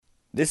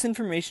This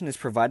information is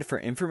provided for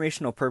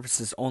informational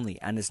purposes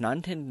only and is not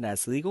intended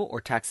as legal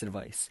or tax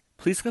advice.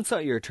 Please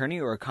consult your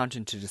attorney or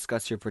accountant to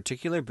discuss your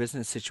particular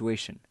business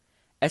situation.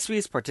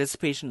 SBA's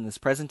participation in this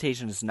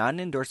presentation is not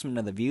an endorsement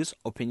of the views,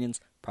 opinions,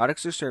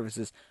 products, or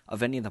services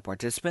of any of the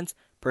participants,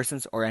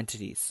 persons, or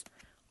entities.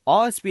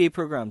 All SBA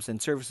programs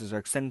and services are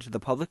extended to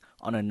the public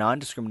on a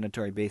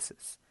non-discriminatory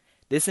basis.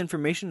 This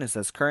information is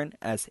as current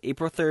as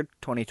April 3rd,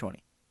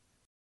 2020.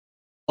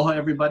 Hello,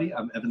 everybody.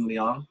 I'm Evan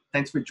Leong.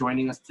 Thanks for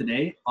joining us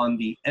today on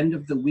the end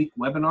of the week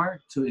webinar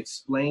to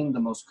explain the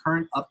most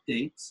current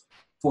updates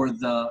for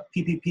the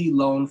PPP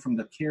loan from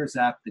the CARES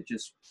Act that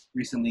just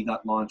recently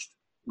got launched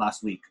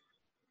last week.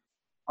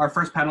 Our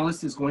first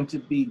panelist is going to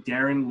be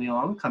Darren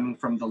Leong, coming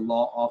from the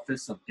law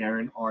office of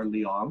Darren R.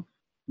 Leong,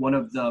 one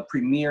of the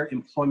premier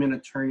employment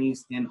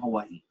attorneys in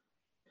Hawaii.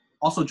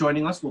 Also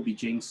joining us will be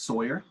James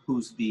Sawyer,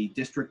 who's the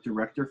district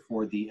director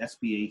for the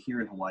SBA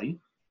here in Hawaii.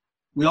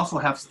 We also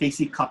have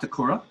Stacy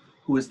Katakura,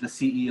 who is the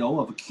CEO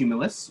of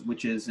Accumulus,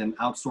 which is an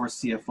outsourced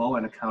CFO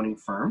and accounting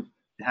firm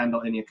to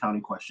handle any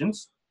accounting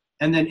questions.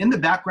 And then in the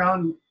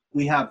background,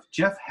 we have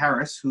Jeff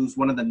Harris, who's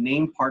one of the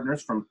named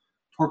partners from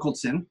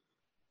Torkeldsen.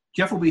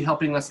 Jeff will be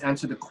helping us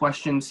answer the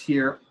questions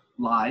here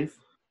live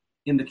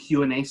in the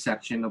Q&A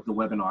section of the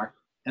webinar.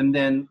 And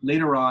then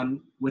later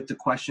on with the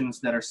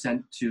questions that are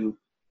sent to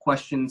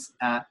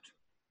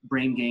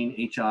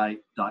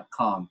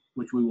questions@braingainhi.com,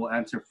 which we will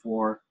answer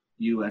for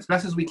you as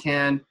best as we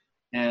can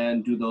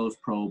and do those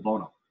pro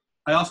bono.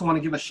 I also want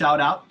to give a shout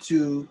out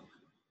to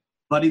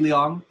Buddy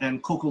Leong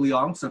and Coco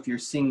Leong. So if you're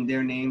seeing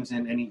their names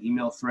in any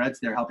email threads,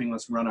 they're helping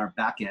us run our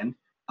back end,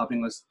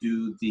 helping us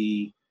do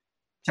the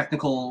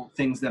technical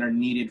things that are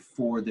needed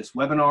for this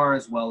webinar,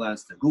 as well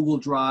as the Google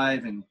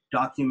Drive and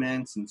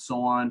documents and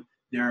so on.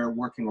 They're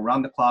working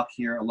around the clock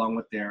here along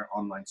with their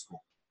online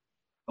school.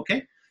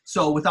 Okay,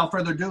 so without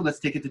further ado, let's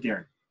take it to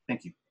Darren.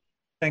 Thank you.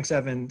 Thanks,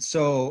 Evan.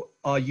 So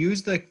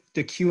use the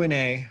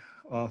Q&A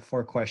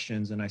for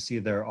questions, and I see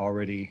they're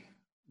already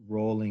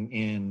rolling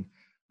in.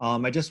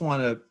 I just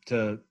wanted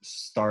to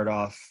start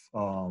off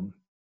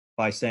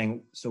by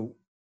saying, so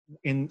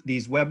in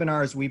these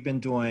webinars we've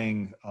been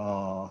doing,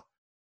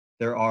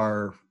 there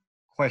are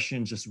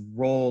questions just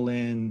roll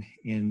in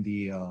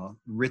the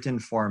written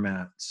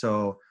format.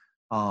 So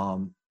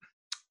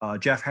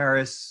Jeff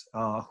Harris,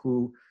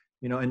 who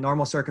in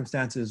normal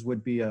circumstances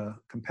would be a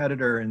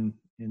competitor in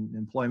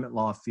employment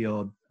law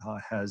field,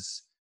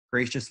 has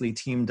graciously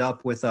teamed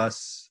up with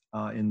us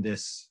in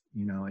this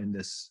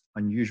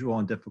unusual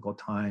and difficult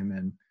time,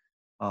 and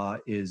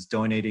is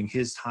donating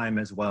his time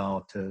as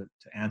well to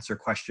answer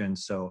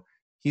questions. So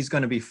he's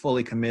going to be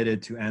fully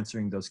committed to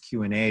answering those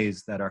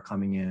Q&As that are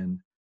coming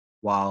in,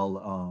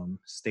 while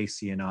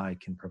Stacy and I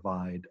can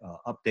provide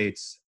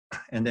updates.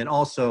 And then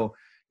also,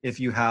 if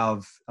you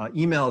have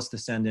emails to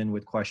send in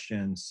with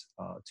questions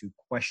to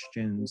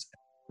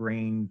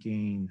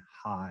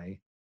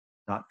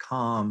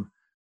questions@braingainhi.com,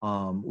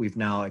 we've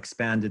now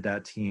expanded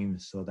that team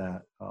so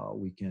that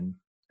we can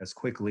as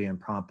quickly and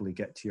promptly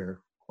get to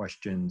your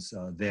questions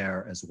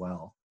there as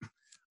well.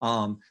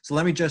 So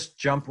let me just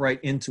jump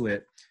right into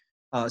it.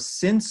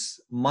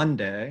 Since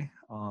Monday,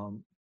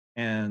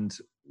 and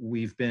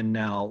we've been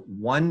now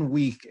 1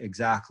 week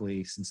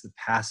exactly since the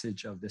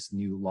passage of this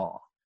new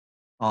law.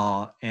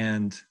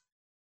 And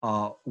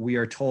we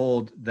are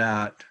told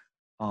that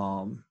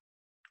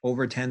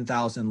over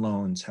 10,000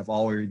 loans have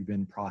already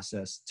been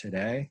processed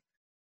today,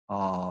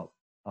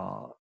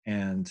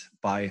 and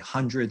by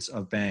hundreds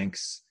of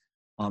banks,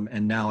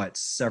 and now at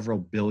several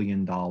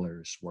 $billion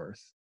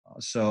worth.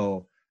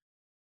 So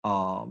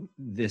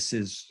this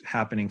is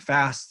happening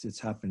fast, it's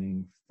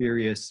happening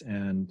furious,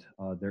 and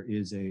there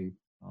is a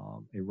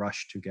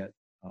rush to get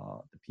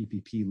the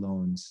PPP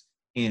loans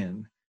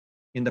in.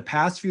 In the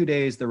past few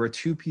days, there were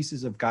two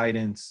pieces of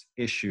guidance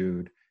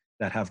issued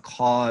that have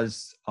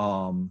caused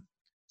some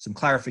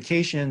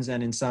clarifications,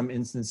 and in some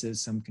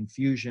instances, some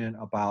confusion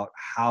about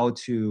how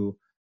to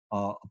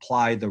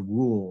apply the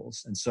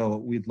rules. And so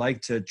we'd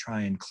like to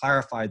try and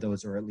clarify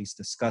those, or at least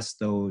discuss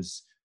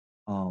those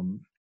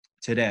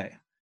today.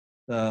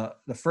 The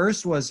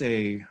first was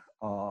a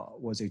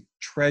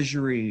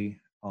Treasury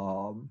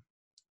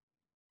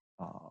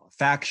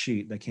fact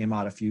sheet that came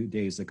out a few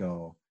days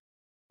ago,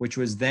 which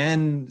was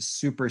then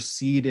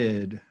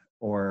superseded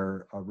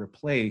or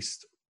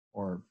replaced,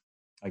 or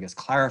I guess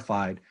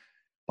clarified,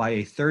 by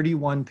a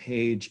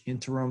 31-page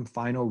interim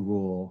final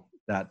rule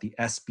that the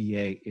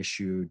SBA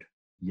issued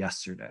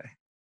yesterday.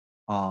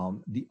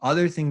 The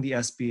other thing the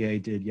SBA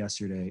did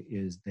yesterday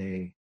is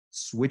they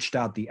switched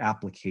out the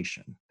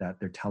application that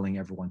they're telling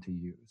everyone to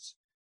use.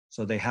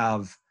 So they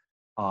have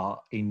a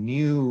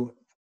new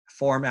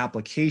form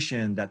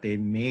application that they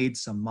made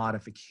some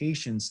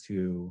modifications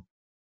to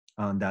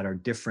that are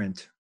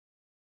different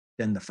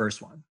than the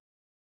first one.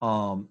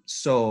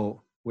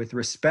 So with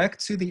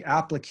respect to the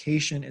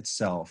application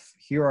itself,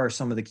 here are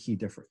some of the key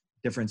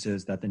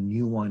differences that the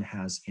new one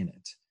has in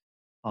it.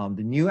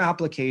 The new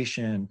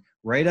application,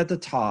 right at the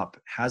top,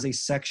 has a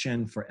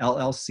section for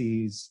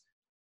LLCs,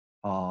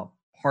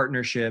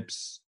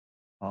 partnerships,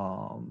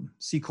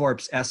 C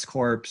Corps, S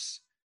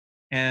Corps,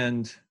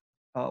 and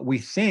we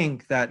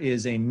think that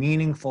is a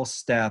meaningful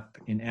step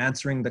in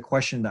answering the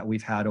question that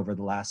we've had over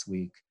the last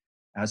week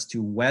as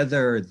to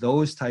whether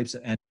those types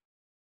of entities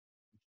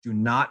do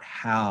not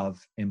have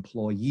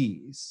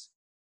employees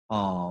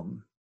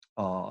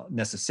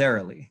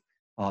necessarily.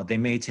 They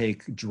may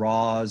take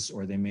draws,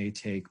 or they may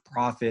take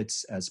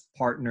profits as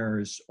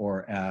partners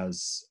or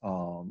as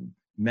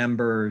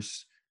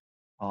members.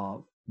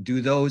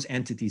 Do those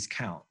entities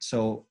count?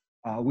 So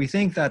we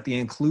think that the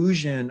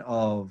inclusion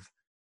of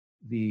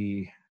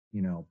the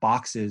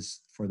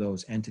boxes for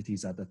those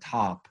entities at the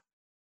top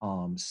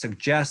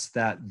suggests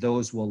that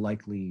those will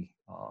likely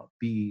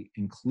be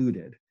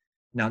included.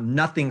 Now,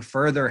 nothing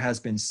further has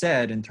been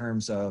said in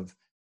terms of,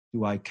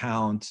 do I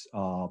count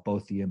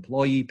both the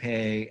employee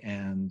pay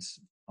and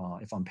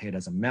if I'm paid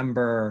as a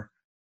member,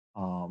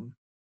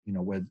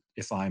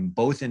 if I'm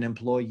both an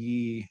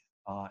employee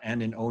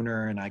and an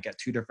owner and I get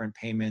two different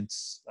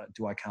payments,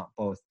 do I count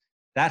both?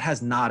 That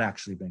has not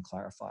actually been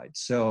clarified.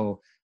 So,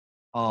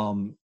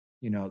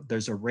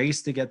 there's a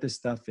race to get this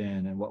stuff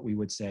in, and what we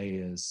would say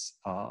is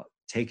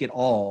take it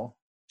all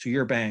to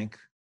your bank,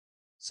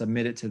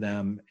 submit it to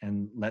them,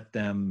 and let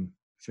them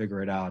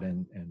figure it out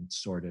and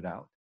sort it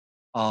out.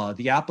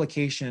 The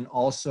application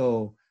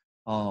also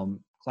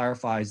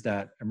clarifies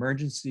that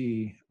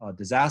emergency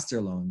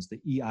disaster loans,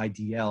 the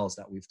EIDLs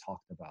that we've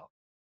talked about,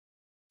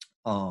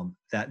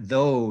 that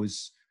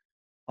those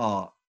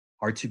are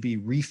to be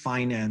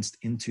refinanced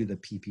into the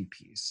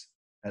PPPs,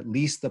 at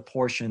least the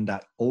portion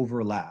that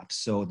overlaps.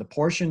 So the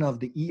portion of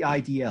the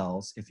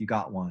EIDLs, if you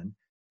got one,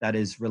 that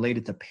is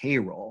related to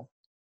payroll,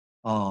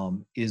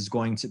 is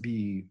going to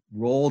be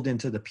rolled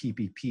into the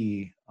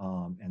PPP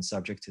and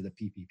subject to the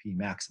PPP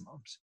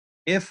maximums.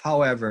 If,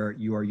 however,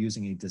 you are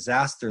using a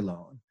disaster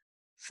loan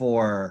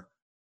for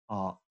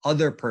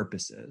other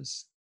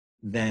purposes,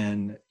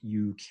 then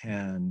you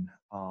can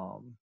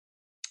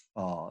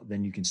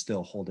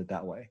still hold it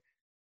that way.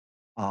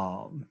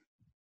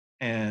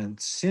 And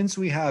since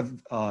we have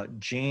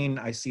Jane,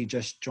 I see,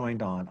 just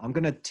joined on, I'm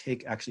going to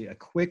take actually a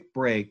quick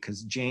break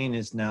because Jane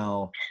is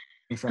now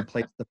from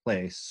place to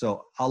place.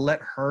 So I'll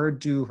let her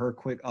do her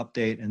quick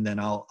update and then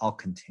I'll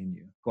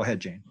continue. Go ahead,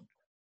 Jane.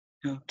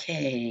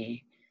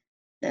 Okay,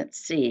 let's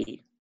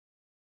see.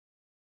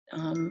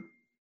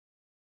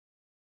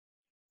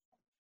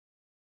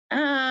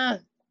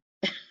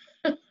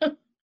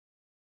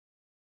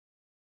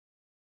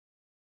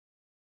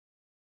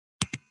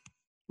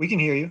 We can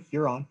hear you.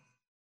 You're on.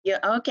 Yeah,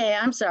 okay,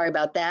 I'm sorry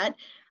about that.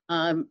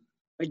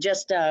 We're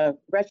just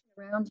rushing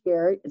around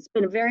here. It's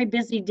been a very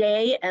busy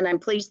day, and I'm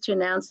pleased to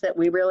announce that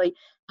we really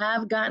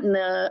have gotten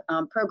the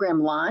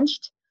program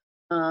launched.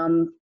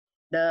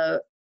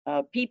 The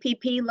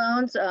PPP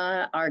loans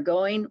are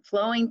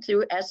flowing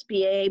through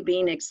SBA,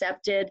 being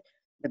accepted.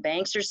 The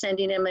banks are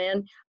sending them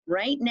in.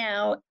 Right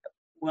now,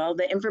 well,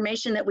 the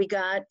information that we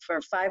got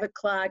for 5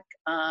 o'clock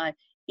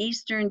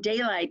Eastern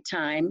Daylight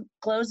Time,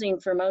 closing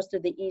for most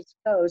of the East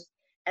Coast,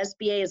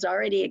 SBA has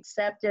already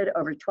accepted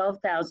over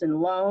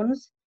 12,000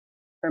 loans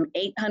from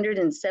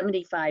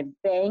 875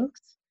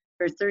 banks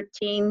for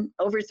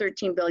over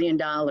 $13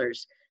 billion.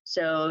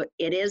 So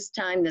it is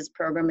time this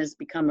program has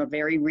become a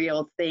very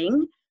real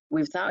thing.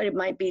 We thought it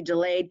might be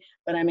delayed,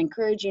 but I'm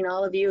encouraging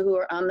all of you who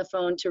are on the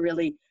phone to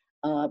really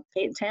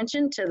pay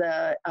attention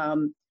to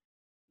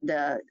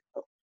the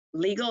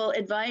legal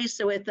advice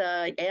with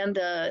and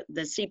the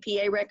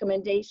CPA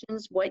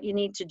recommendations, what you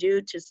need to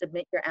do to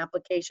submit your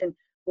application.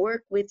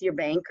 Work with your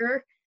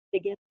banker to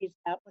get these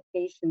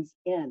applications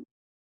in.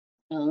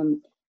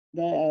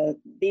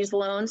 These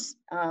loans,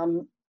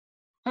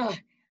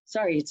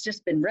 sorry, it's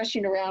just been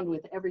rushing around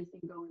with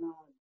everything going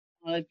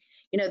on.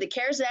 The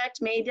CARES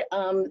Act made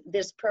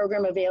this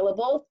program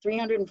available,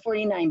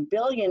 $349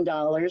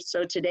 billion.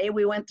 So today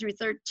we went through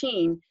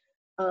 13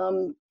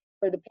 for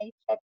the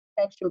Paycheck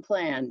Protection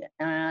Plan.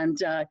 And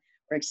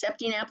we're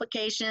accepting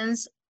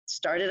applications,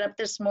 started up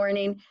this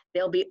morning.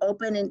 They'll be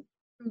open in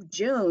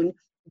June.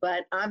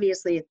 But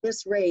obviously, at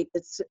this rate,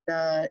 there's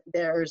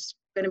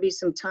going to be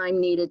some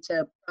time needed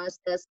to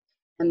process.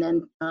 And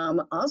then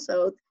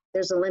also,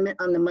 there's a limit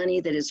on the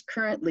money that is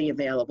currently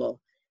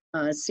available.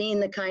 Seeing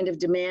the kind of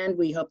demand,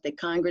 we hope that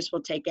Congress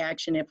will take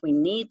action if we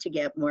need to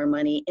get more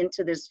money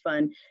into this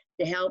fund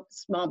to help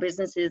small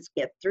businesses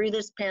get through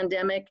this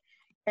pandemic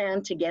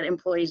and to get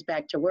employees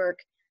back to work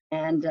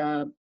and,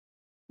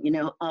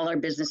 all our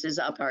businesses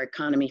up, our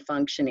economy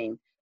functioning.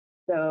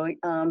 So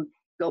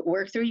go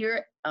work through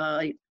your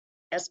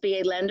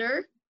SBA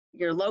lender,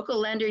 your local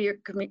lender, your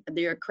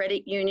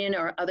credit union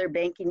or other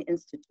banking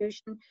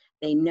institution.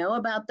 They know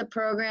about the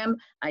program.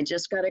 I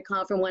just got a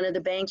call from one of the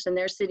banks and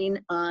they're sitting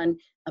on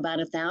about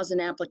 1,000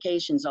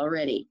 applications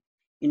already,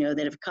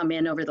 that have come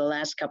in over the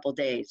last couple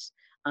days.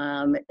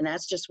 And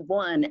that's just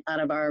one out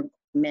of our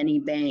many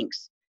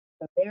banks.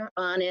 So they're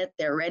on it.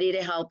 They're ready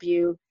to help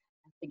you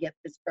to get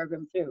this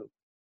program through.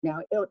 Now,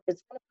 it's going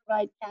to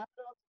provide capital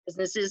to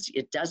businesses.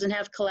 It doesn't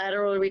have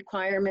collateral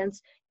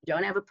requirements. You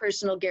don't have a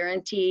personal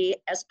guarantee.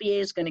 SBA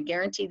is going to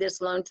guarantee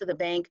this loan to the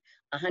bank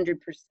 100%.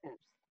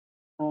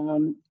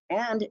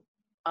 And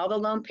all the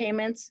loan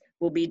payments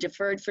will be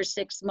deferred for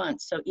 6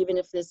 months. So even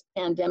if this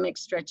pandemic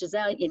stretches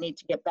out, you need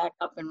to get back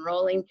up and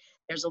rolling.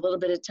 There's a little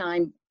bit of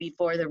time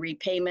before the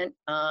repayment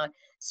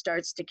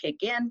starts to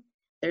kick in.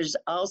 There's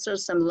also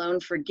some loan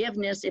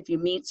forgiveness if you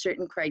meet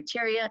certain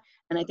criteria.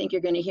 And I think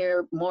you're going to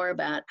hear more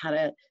about how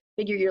to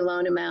figure your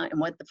loan amount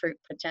and what the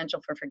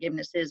potential for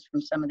forgiveness is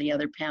from some of the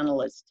other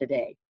panelists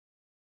today.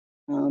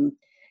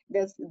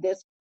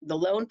 The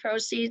loan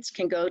proceeds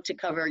can go to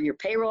cover your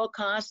payroll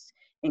costs,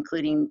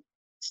 including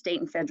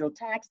state and federal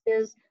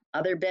taxes,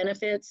 other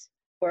benefits.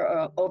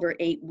 For over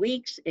 8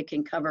 weeks, it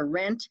can cover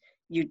rent,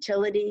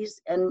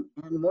 utilities, and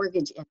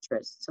mortgage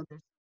interest. So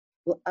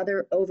there's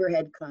other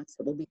overhead costs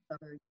that will be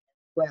covered as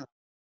well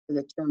for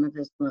the term of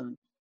this loan.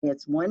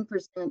 It's 1%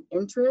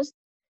 interest,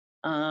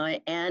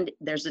 and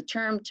there's a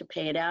term to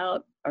pay it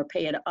out or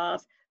pay it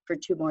off for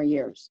 2 more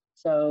years.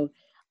 So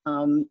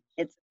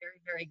it's a very,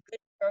 very good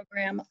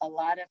program. A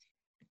lot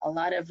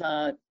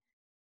of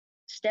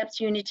steps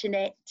you need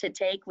to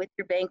take with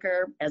your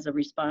banker as a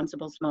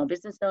responsible small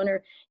business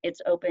owner.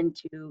 It's open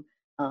to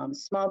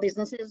small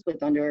businesses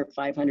with under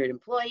 500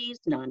 employees,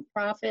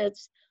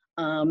 nonprofits,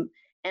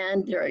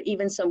 and there are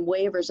even some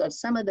waivers of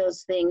some of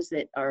those things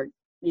that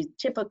you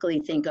typically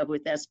think of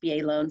with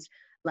SBA loans,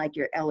 like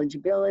your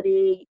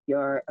eligibility,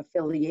 your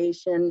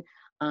affiliation,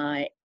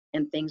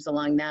 and things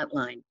along that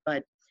line.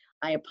 But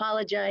I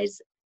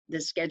apologize, the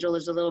schedule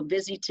is a little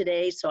busy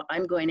today, so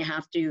I'm going to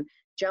have to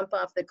jump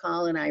off the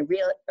call, and I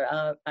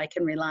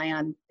can rely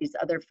on these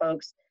other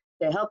folks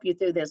to help you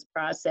through this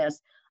process.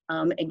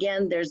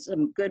 Again, there's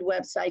some good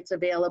websites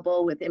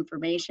available with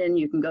information.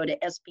 You can go to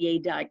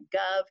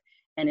sba.gov,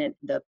 and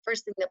the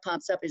first thing that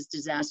pops up is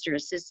disaster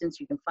assistance.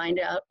 You can find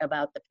out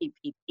about the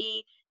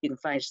PPP. You can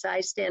find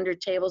size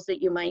standard tables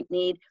that you might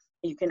need.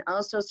 You can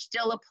also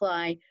still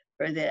apply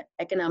for the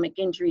economic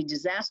injury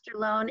disaster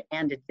loan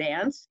and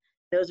advance.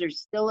 Those are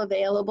still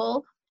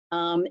available.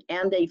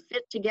 And they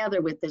fit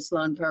together with this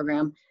loan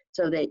program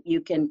so that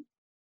you can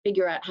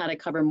figure out how to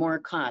cover more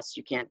costs.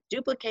 You can't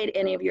duplicate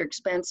any of your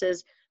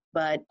expenses,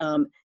 but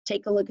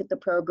take a look at the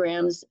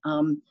programs.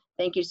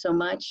 Thank you so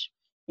much.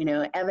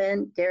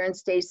 Evan, Darren,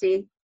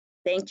 Stacy,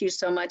 thank you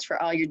so much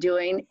for all you're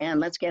doing, and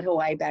let's get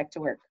Hawaii back to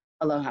work.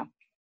 Aloha.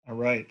 All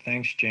right,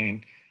 thanks,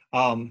 Jane.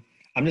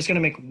 I'm just going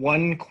to make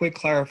one quick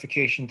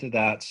clarification to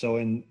that. So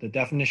in the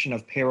definition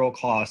of payroll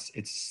costs,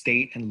 it's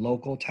state and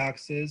local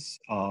taxes,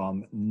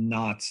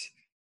 not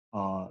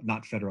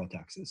federal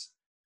taxes.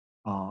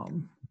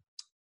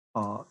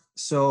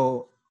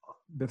 So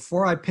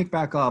before I pick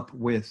back up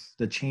with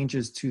the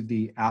changes to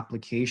the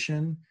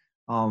application,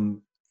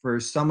 for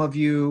some of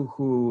you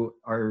who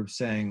are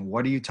saying,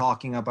 what are you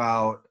talking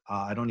about?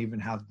 I don't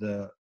even have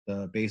the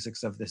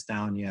basics of this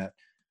down yet.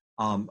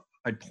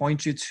 I'd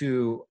point you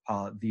to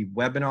the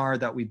webinar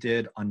that we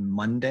did on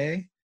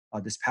Monday,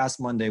 this past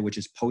Monday, which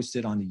is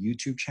posted on the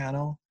YouTube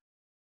channel,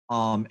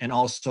 and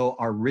also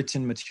our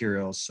written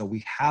materials. So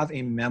we have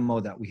a memo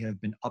that we have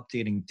been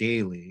updating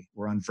daily.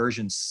 We're on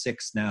version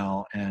 6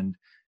 now, and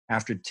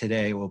after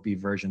today will be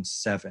version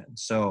 7.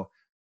 So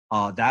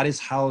that is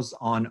housed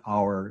on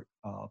our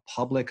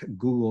public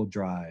Google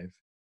Drive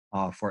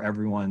for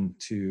everyone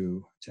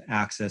to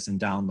access and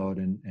download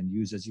and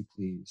use as you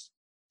please.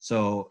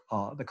 So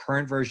the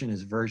current version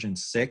is version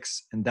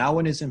 6, and that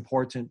one is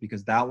important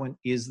because that one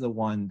is the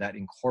one that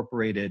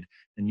incorporated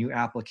the new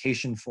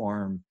application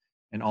form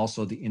and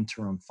also the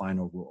interim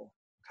final rule,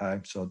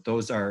 okay? So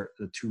those are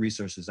the 2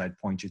 resources I'd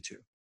point you to.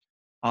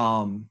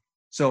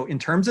 So in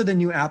terms of the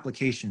new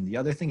application, the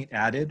other thing it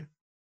added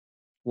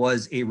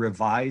was a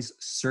revised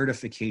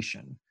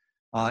certification.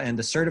 And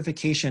the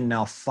certification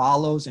now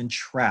follows and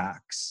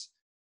tracks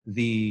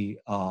the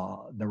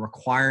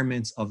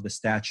requirements of the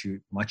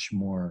statute much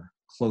more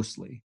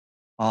closely.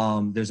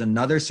 There's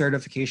another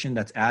certification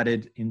that's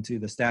added into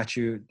the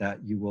statute that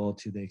you will,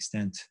 to the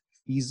extent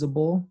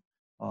feasible,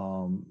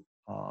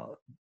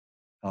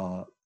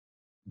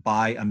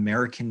 buy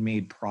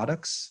American-made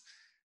products.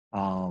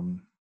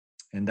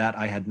 And that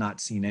I had not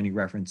seen any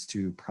reference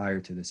to prior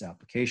to this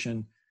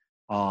application.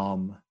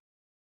 And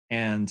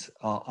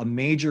a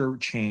major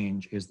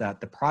change is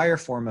that the prior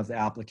form of the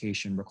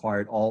application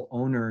required all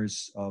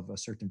owners of a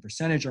certain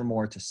percentage or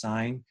more to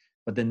sign,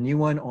 but the new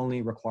one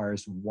only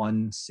requires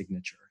 1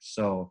 signature.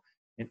 So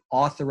an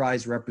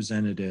authorized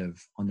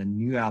representative on the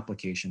new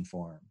application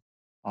form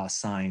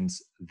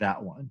signs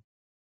that one.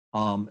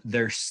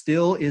 There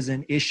still is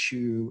an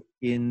issue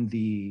in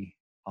the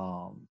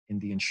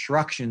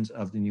instructions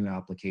of the new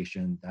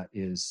application that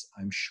is,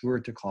 I'm sure,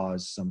 to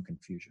cause some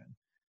confusion,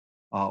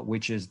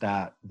 which is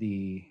that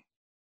the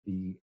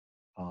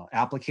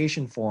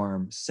application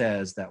form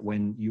says that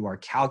when you are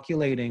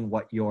calculating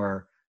what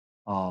your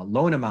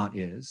loan amount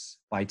is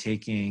by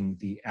taking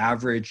the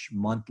average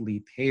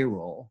monthly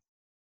payroll,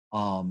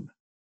 the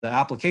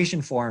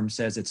application form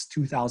says it's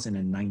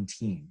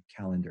 2019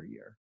 calendar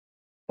year.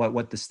 But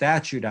what the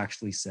statute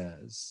actually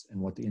says and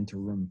what the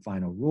interim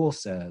final rule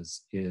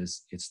says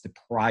is it's the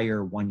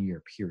prior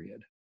 1-year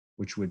period,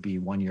 which would be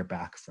 1 year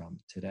back from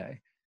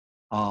today.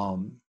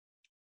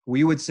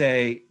 we would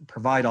say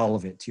provide all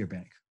of it to your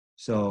bank.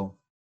 So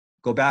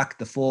go back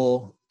the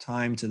full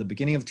time to the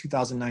beginning of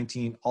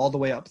 2019, all the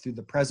way up through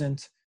the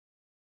present,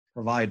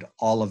 provide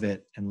all of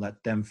it and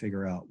let them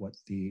figure out what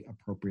the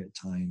appropriate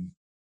time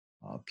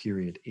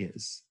period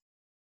is.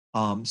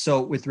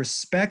 So with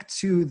respect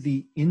to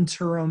the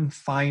interim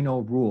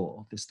final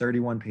rule, this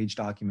 31-page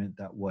document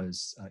that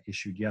was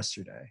issued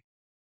yesterday,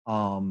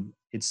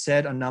 it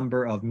said a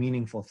number of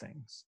meaningful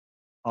things.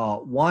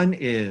 One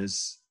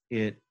is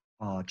it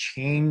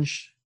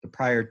changed the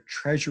prior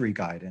Treasury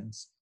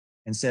guidance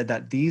and said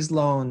that these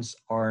loans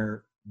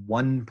are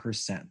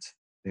 1%.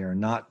 They are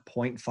not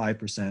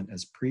 0.5%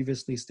 as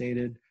previously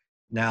stated.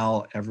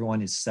 Now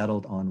everyone is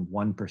settled on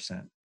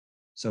 1%.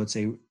 So it's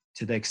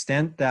to the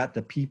extent that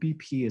the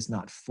PPP is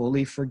not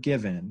fully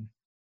forgiven,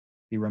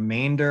 the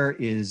remainder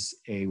is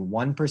a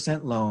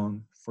 1%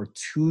 loan for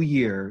 2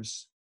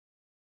 years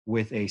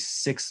with a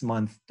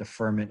 6-month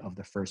deferment of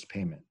the first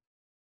payment.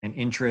 And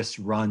interest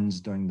runs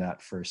during that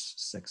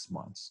first 6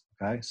 months,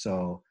 okay?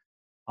 So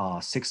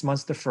 6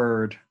 months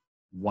deferred,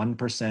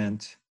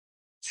 1%,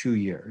 2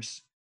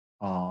 years.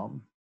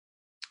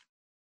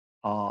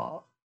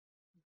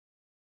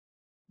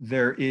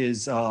 There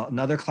is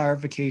another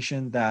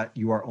clarification that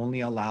you are only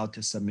allowed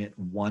to submit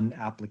one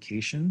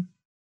application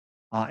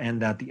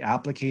and that the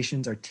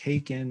applications are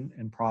taken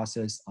and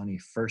processed on a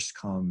first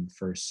come,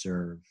 first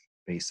serve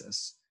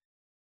basis.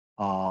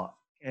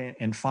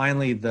 And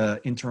finally,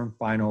 the interim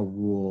final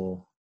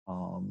rule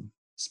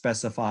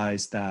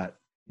specifies that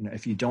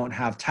if you don't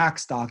have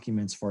tax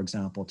documents, for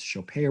example, to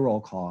show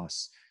payroll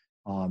costs,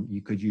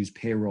 you could use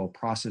payroll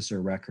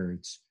processor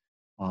records,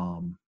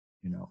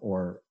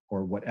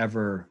 or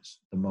whatever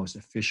the most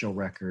official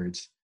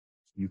records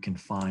you can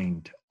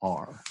find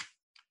are.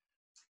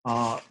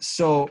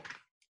 So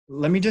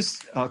let me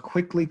just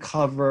quickly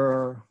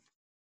cover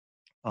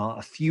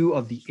a few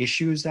of the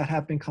issues that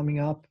have been coming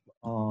up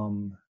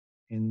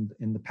in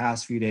the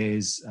past few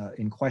days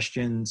in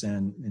questions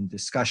and in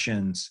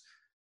discussions,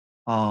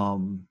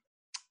 so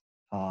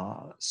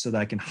that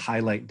I can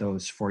highlight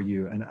those for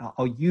you. And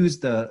I'll use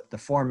the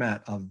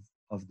format of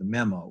the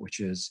memo,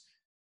 which is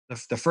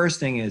the first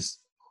thing is,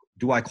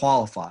 do I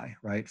qualify,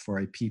 right, for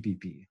a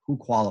PPP? Who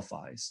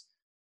qualifies?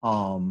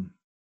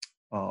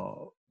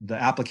 The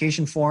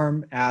application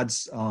form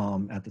adds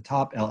at the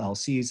top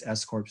LLCs,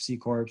 S Corp, C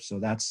Corp, so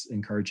that's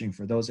encouraging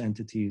for those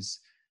entities.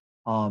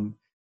 And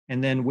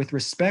then with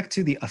respect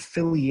to the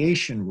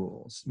affiliation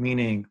rules,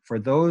 meaning for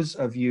those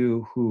of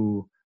you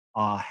who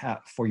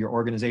for your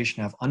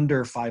organization have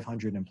under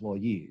 500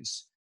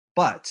 employees,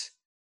 but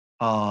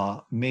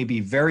may be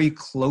very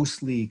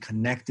closely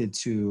connected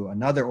to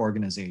another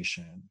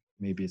organization,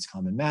 maybe it's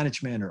common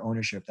management or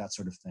ownership, that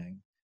sort of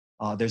thing.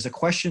 There's a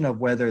question of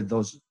whether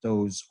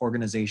those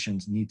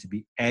organizations need to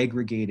be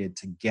aggregated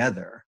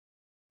together,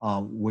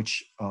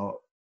 which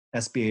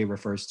SBA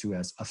refers to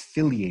as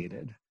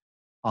affiliated.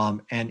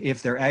 And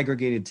if they're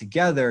aggregated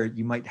together,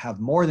 you might have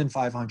more than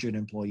 500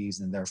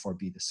 employees and therefore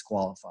be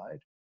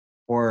disqualified.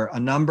 For a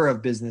number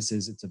of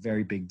businesses, it's a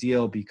very big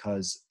deal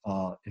because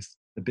if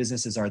the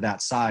businesses are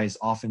that size,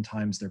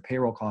 oftentimes their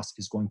payroll cost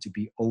is going to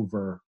be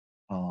over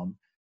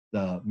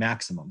the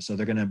maximum. So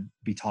they're going to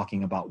be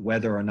talking about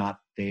whether or not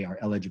they are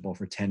eligible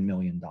for $10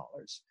 million.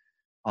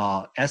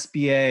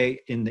 SBA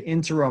in the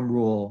interim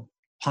rule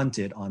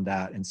punted on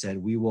that and said,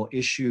 we will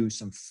issue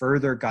some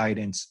further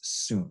guidance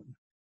soon.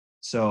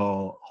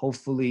 So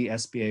hopefully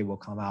SBA will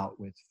come out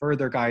with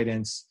further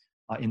guidance.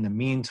 In the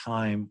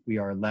meantime, we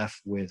are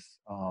left with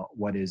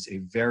what is a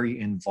very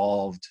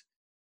involved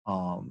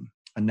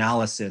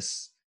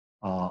analysis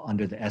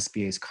under the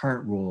SBA's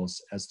current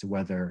rules as to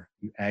whether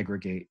you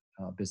aggregate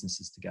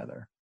businesses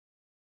together.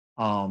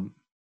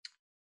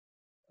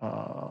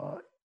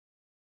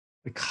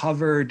 We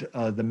covered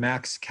the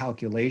max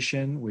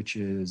calculation, which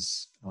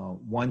is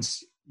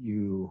once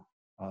you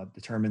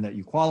determine that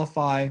you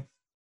qualify,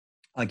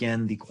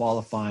 again, the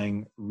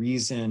qualifying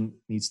reason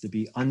needs to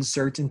be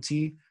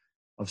uncertainty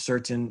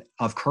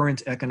of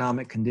current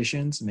economic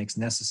conditions makes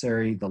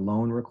necessary the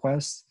loan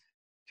request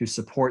to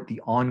support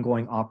the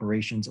ongoing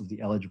operations of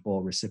the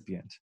eligible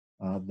recipient.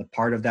 The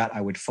part of that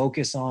I would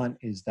focus on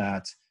is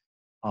that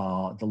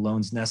the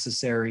loan's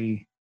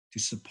necessary to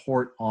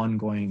support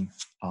ongoing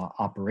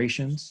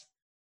operations.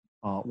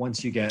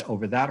 Once you get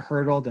over that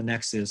hurdle, the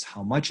next is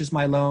how much is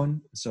my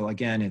loan? So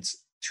again,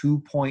 it's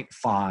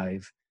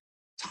 2.5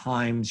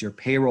 times your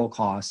payroll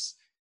costs.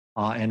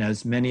 And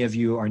as many of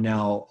you are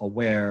now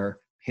aware,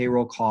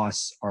 payroll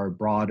costs are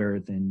broader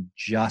than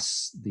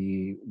just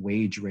the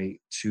wage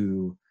rate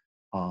to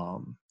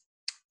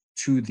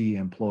the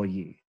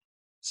employee.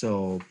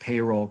 So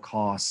payroll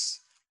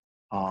costs,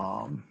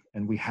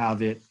 and we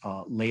have it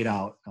laid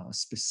out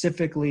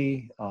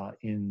specifically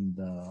in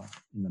the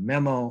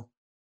memo,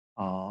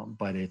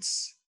 but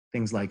it's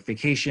things like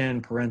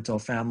vacation, parental,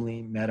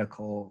 family,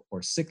 medical,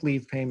 or sick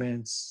leave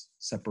payments,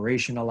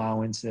 separation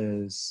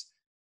allowances,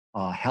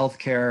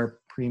 healthcare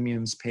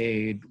premiums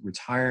paid,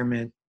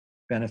 retirement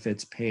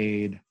benefits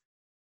paid,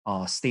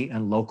 state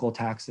and local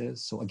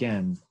taxes. So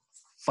again,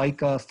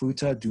 FICA,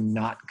 FUTA do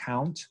not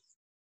count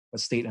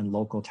but state and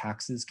local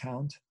taxes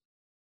count.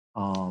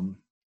 So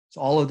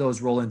all of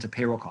those roll into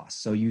payroll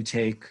costs. So you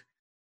take,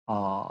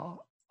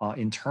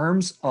 in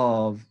terms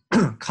of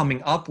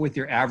coming up with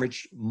your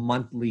average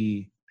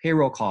monthly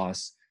payroll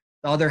costs,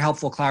 the other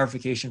helpful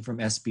clarification from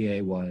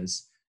SBA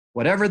was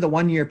whatever the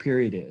 1 year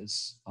period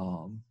is,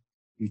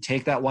 you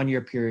take that 1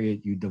 year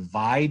period, you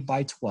divide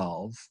by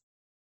 12,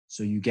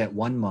 so you get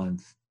 1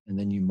 month, and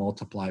then you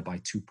multiply by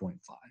 2.5.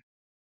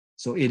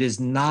 So it does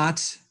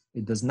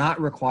not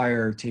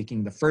require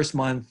taking the first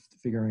month,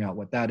 figuring out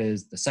what that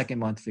is, the second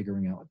month,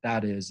 figuring out what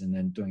that is, and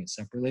then doing it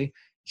separately.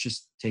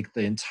 Just take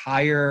the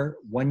entire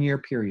 1 year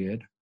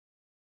period,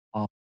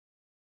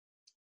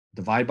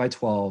 divide by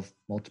 12,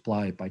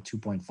 multiply it by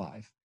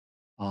 2.5.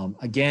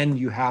 Again,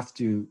 you have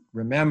to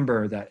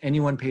remember that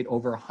anyone paid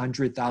over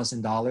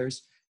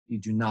 $100,000, you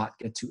do not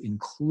get to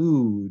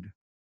include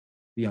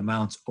the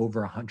amounts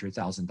over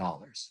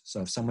 $100,000.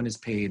 So if someone is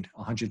paid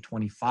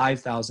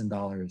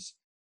 $125,000,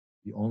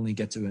 you only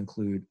get to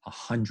include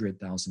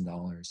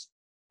 $100,000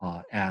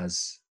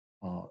 as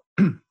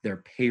their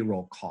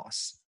payroll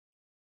costs.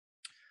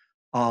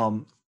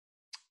 One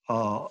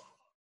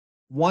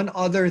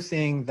other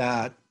thing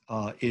that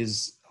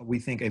is, we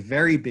think, a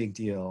very big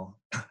deal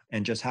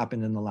and just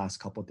happened in the last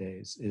couple of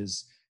days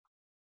is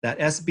that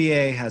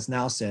SBA has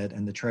now said,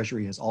 and the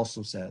Treasury has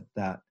also said,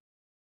 that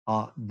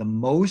the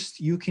most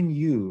you can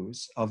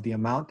use of the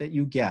amount that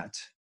you get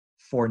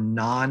for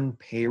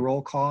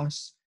non-payroll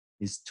costs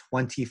is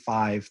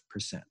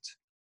 25%.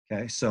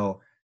 Okay, so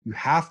you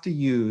have to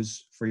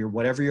use for your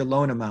whatever your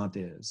loan amount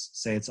is,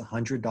 say it's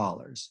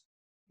 $100,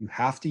 you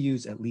have to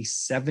use at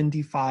least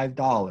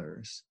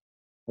 $75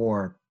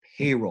 for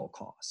payroll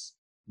costs,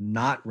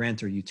 not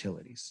rent or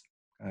utilities.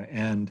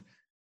 And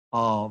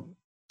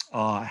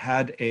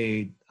had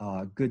a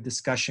good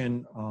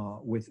discussion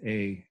with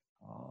a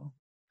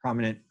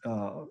prominent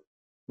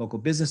local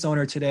business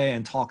owner today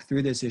and talked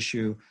through this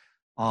issue.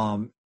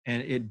 And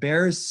it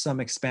bears some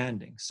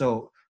expanding.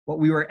 So what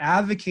we were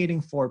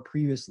advocating for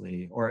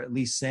previously, or at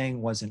least saying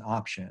was an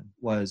option,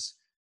 was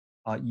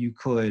you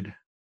could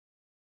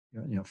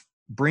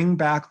bring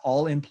back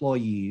all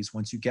employees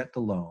once you get the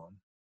loan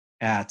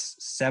at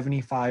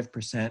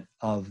 75%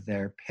 of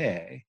their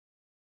pay.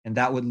 And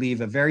that would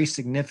leave a very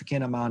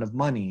significant amount of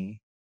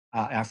money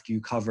after you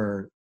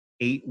cover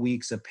 8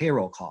 weeks of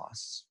payroll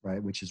costs,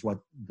 right? Which is what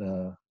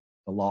the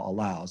law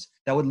allows.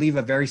 That would leave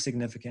a very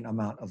significant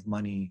amount of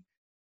money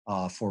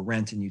for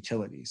rent and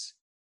utilities.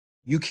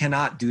 You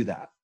cannot do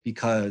that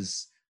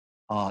because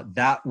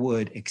that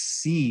would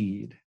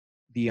exceed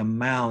the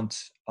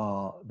amount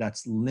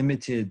that's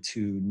limited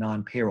to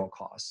non-payroll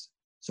costs.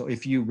 So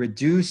if you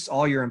reduce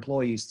all your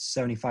employees to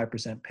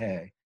 75%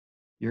 pay,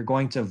 you're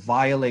going to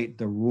violate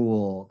the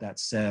rule that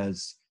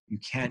says you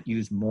can't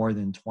use more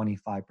than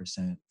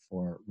 25%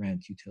 for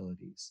rent,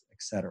 utilities,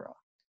 etc.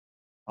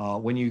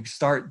 When you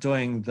start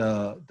doing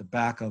the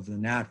back of the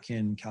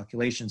napkin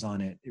calculations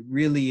on it, it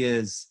really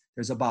is,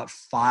 there's about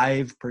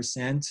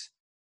 5%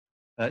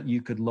 that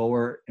you could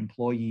lower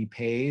employee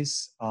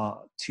pays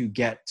to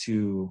get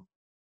to,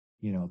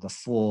 the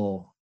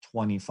full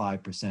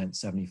 25%,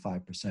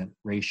 75%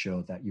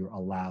 ratio that you're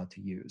allowed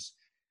to use.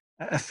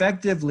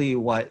 Effectively,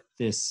 what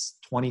this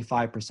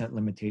 25%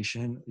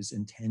 limitation is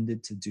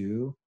intended to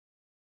do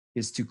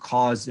is to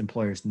cause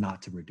employers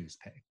not to reduce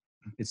pay.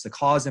 It's to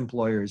cause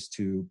employers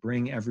to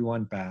bring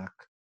everyone back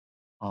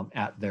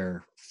at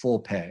their full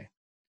pay.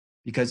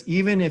 Because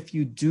even if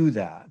you do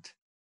that,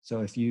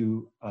 so if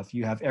you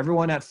have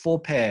everyone at full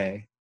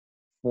pay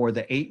for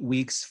the 8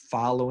 weeks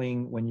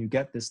following when you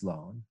get this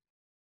loan,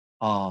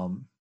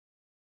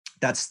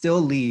 that still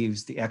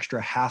leaves the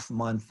extra half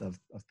month of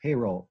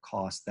payroll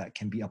costs that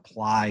can be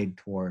applied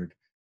toward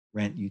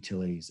rent,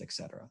 utilities,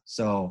 etc.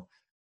 So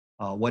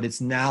what it's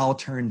now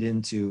turned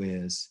into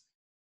is,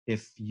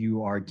 if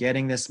you are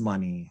getting this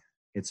money,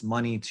 it's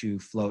money to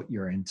float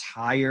your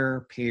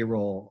entire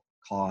payroll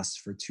costs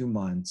for 2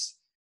 months,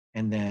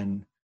 and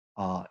then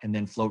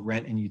float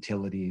rent and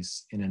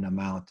utilities in an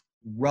amount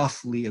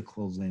roughly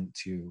equivalent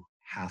to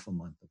half a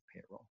month of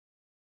payroll.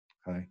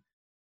 Okay.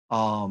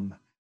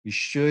 You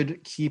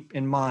should keep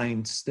in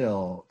mind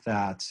still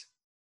that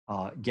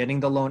getting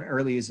the loan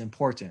early is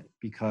important,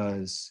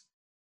 because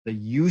the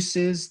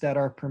uses that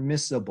are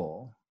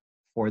permissible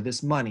for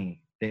this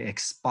money, they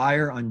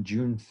expire on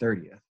June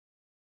 30th.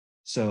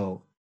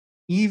 So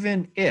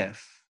even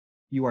if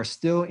you are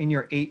still in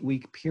your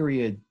 8-week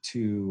period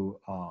to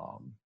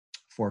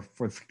for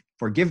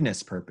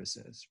forgiveness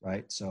purposes,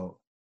 right? So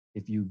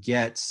if you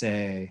get,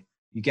 say,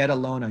 you get a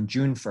loan on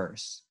June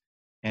 1st,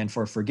 and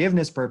for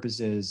forgiveness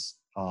purposes,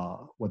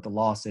 what the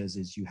law says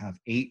is you have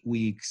 8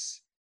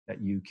 weeks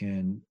that you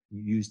can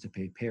use to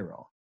pay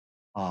payroll.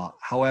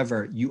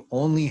 However, you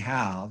only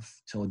have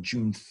till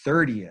June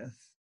 30th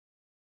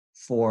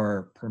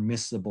for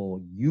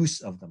permissible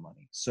use of the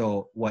money.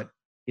 So what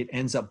it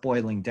ends up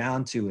boiling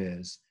down to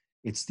is,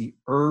 it's the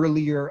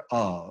earlier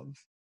of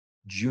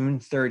June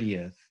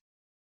 30th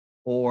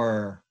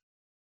or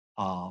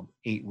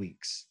 8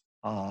 weeks.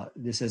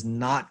 This has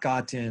not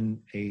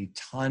gotten a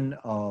ton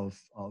of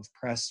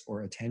press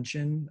or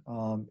attention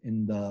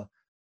in the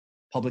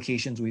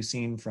publications we've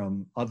seen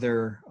from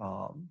other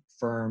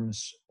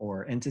firms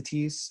or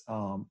entities,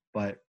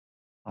 but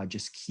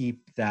just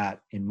keep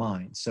that in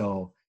mind.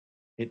 So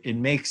it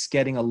makes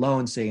getting a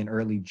loan, say in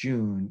early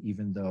June,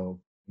 even though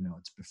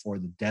it's before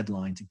the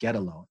deadline to get a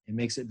loan, it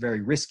makes it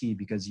very risky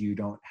because you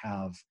don't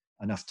have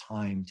enough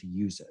time to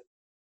use it.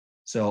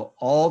 So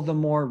all the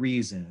more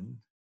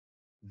reason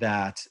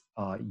that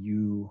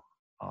you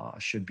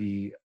should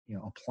be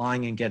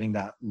applying and getting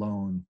that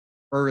loan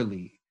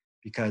early,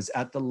 because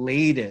at the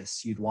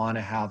latest you'd want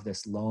to have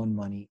this loan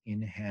money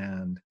in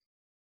hand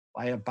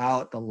by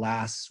about the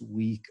last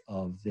week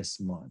of this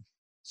month.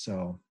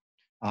 So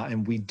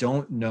and we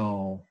don't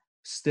know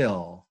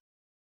still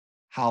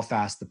how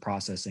fast the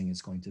processing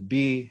is going to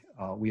be.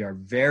 We are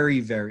very,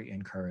 very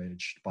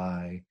encouraged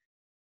by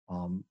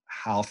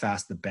how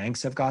fast the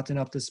banks have gotten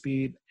up to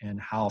speed and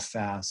how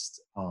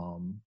fast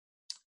the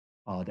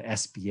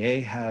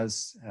SBA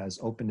has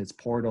opened its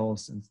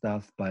portals and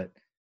stuff. But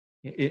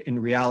in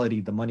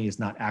reality, the money is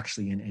not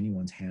actually in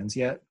anyone's hands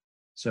yet.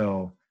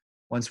 So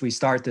once we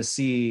start to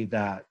see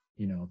that,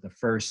 the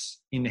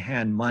first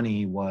in-hand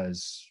money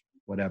was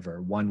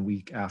whatever, 1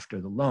 week after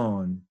the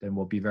loan, then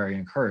we'll be very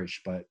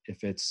encouraged. But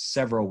if it's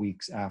several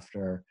weeks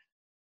after,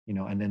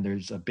 and then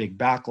there's a big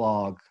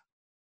backlog,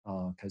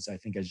 because I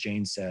think, as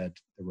Jane said,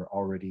 there were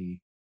already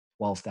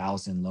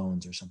 12,000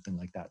 loans or something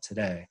like that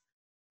today.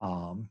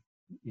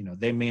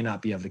 They may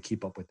not be able to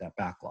keep up with that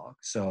backlog.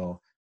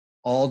 So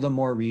all the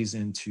more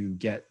reason to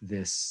get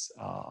these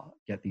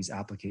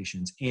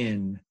applications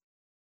in,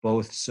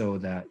 both so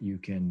that you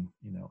can,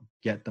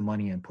 get the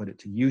money and put it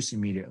to use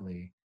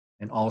immediately,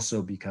 and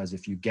also because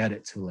if you get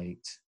it too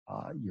late,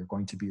 you're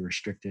going to be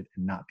restricted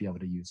and not be able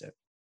to use it.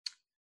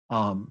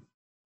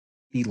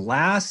 The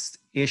last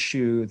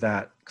issue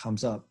that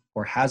comes up,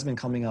 or has been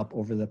coming up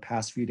over the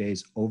past few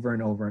days over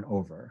and over and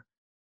over,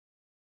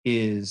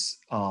 is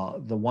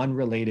the one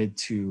related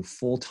to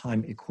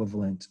full-time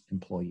equivalent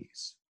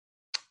employees.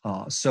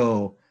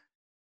 So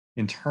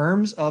in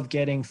terms of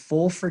getting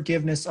full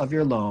forgiveness of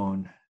your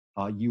loan,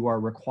 you are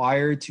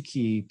required to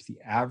keep the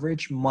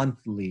average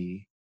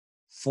monthly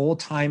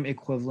full-time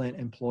equivalent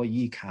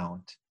employee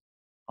count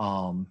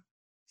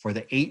for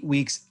the 8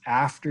 weeks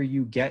after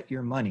you get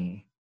your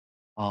money.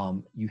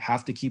 You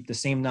have to keep the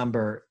same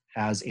number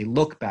as a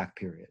look-back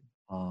period.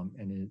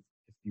 And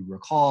if you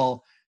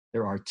recall,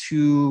 there are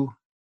two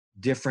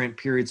different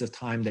periods of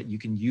time that you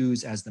can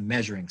use as the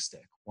measuring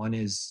stick. One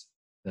is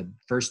the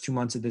first 2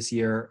 months of this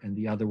year, and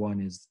the other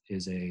one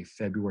is a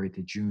February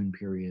to June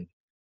period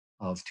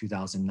of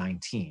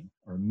 2019,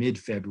 or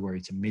mid-February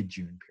to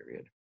mid-June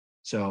period.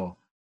 So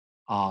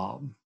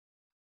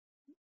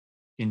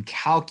in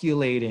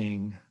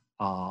calculating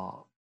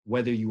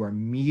whether you are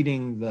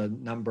meeting the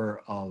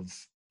number of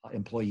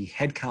employee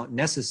headcount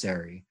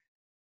necessary,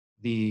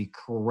 the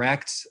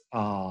correct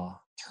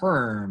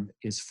term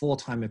is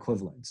full-time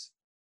equivalents.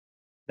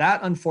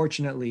 That,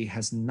 unfortunately,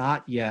 has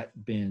not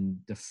yet been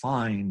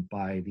defined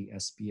by the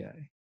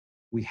SBA.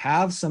 We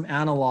have some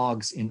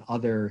analogs in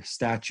other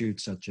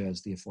statutes, such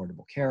as the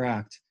Affordable Care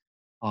Act,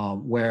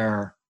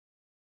 where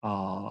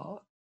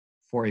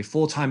for a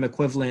full-time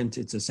equivalent,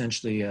 it's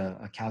essentially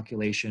a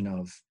calculation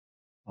of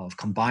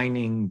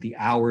combining the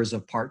hours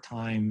of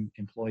part-time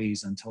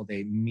employees until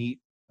they meet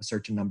a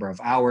certain number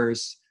of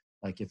hours.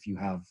 Like if you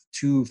have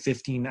two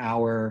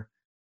 15-hour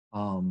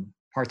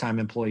part-time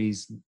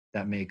employees,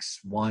 that makes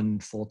one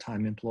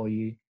full-time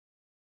employee.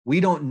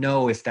 We don't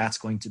know if that's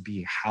going to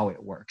be how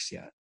it works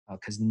yet,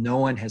 because no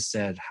one has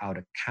said how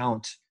to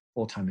count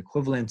full-time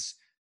equivalents.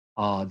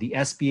 The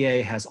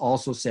SBA has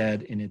also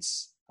said in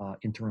its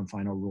interim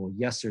final rule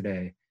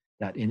yesterday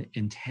that it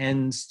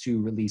intends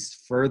to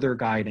release further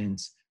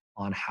guidance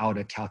on how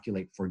to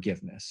calculate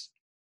forgiveness.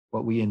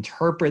 What we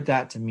interpret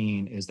that to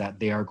mean is that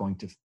they are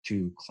going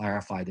to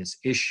clarify this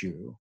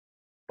issue,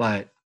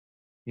 but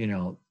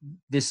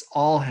this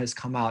all has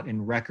come out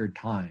in record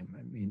time.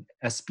 I mean,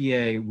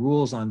 SBA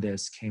rules on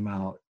this came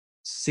out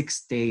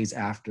 6 days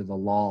after the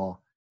law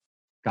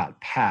got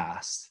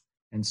passed.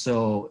 And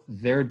so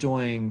they're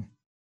doing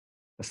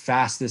the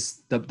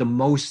fastest, the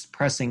most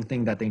pressing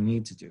thing that they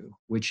need to do,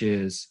 which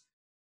is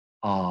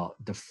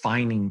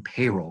defining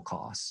payroll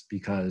costs,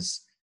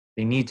 because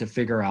they need to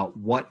figure out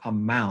what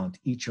amount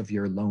each of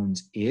your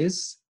loans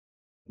is.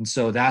 And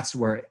so that's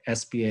where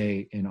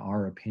SBA, in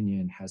our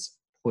opinion, has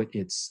put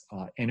its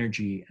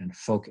energy and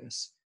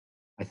focus.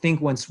 I think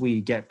once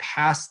we get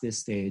past this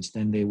stage,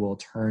 then they will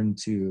turn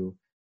to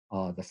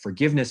the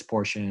forgiveness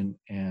portion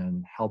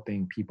and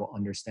helping people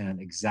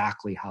understand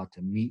exactly how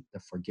to meet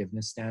the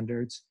forgiveness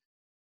standards.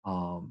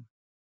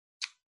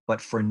 But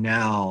for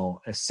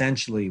now,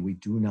 essentially, we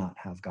do not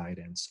have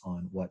guidance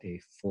on what a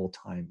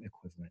full-time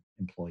equivalent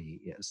employee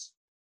is.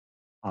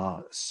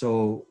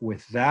 So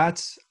with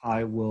that,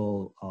 I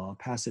will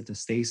pass it to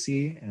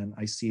Stacy, and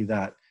I see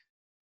that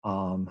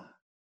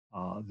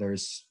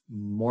there's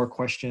more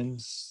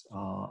questions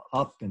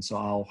up, and so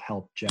I'll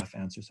help Jeff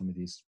answer some of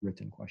these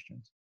written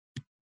questions.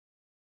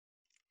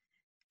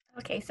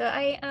 Okay, so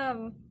I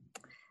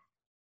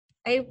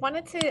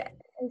wanted to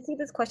I see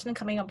this question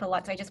coming up a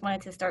lot, so I just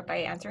wanted to start by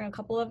answering a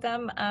couple of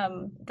them.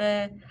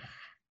 The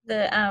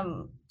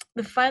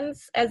the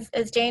funds,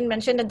 as Jane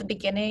mentioned at the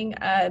beginning,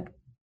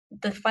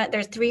 there's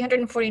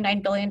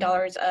 $349 billion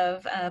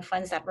of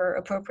funds that were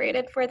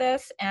appropriated for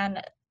this,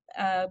 and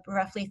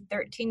roughly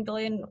 13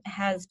 billion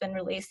has been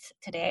released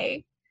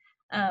today.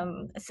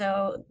 With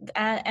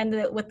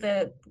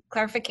the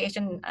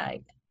clarification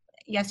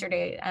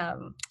yesterday,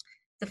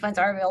 the funds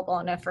are available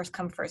on a first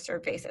come first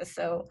served basis.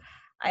 So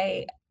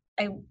I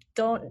I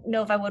don't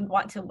know if I would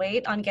want to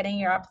wait on getting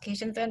your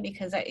applications in,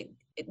 because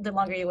the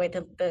longer you wait,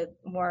 the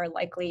more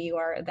likely you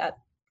are that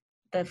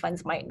the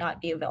funds might not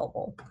be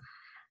available.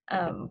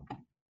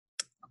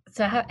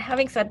 So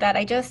having said that,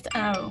 I just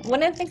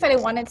one of the things that I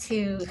wanted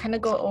to kind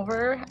of go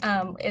over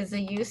is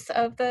the use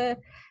of the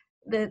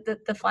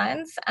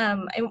funds.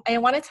 I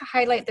wanted to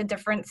highlight the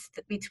difference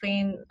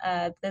between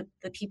the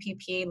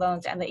PPP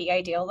loans and the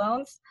EIDL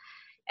loans.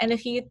 And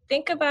if you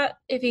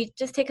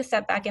just take a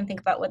step back and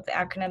think about what the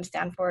acronyms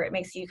stand for, it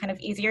makes you kind of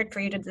easier for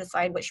you to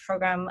decide which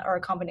program or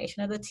a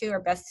combination of the two are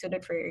best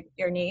suited for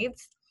your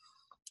needs.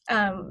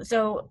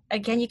 So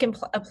again, you can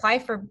apply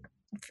for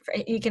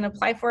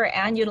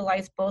and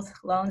utilize both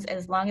loans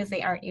as long as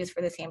they aren't used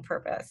for the same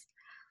purpose.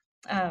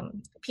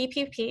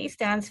 PPP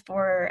stands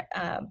for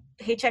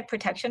Paycheck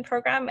Protection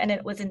Program, and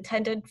it was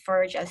intended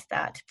for just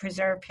that, to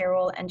preserve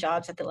payroll and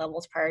jobs at the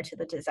levels prior to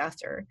the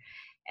disaster.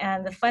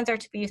 And the funds are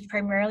to be used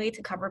primarily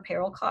to cover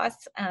payroll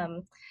costs,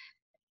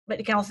 but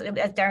it can also,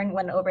 as Darren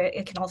went over,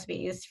 it can also be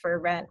used for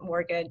rent,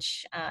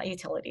 mortgage,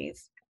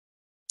 utilities.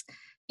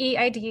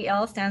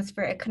 EIDL stands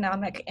for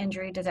Economic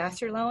Injury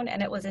Disaster Loan,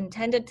 and it was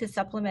intended to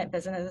supplement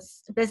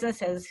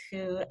businesses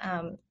who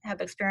have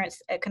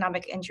experienced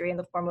economic injury in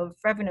the form of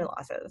revenue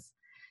losses.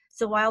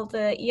 So while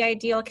the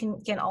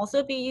EIDL can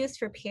also be used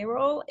for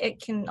payroll,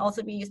 it can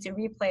also be used to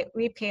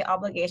repay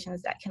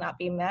obligations that cannot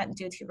be met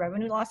due to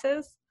revenue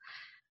losses.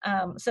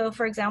 So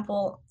for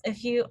example,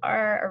 if you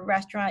are a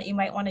restaurant, you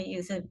might want to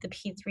use the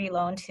P3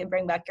 loan to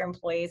bring back your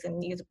employees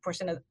and use a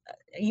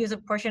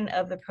portion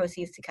of the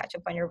proceeds to catch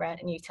up on your rent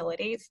and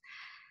utilities.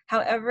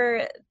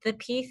 However, the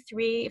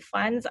P3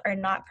 funds are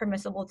not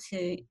permissible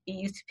to be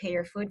used to pay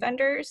your food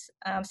vendors,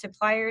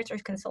 suppliers, or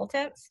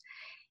consultants.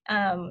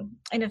 And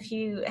if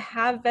you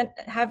have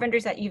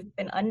vendors that you've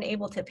been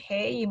unable to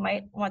pay, you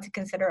might want to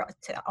consider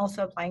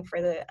also applying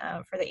for the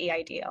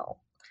EIDL.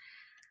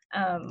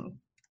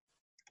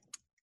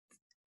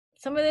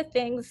 Some of the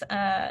things,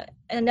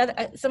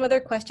 some other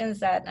questions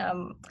that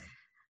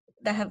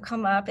have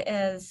come up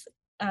is,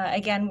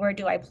 again, where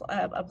do I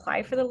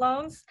apply for the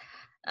loans?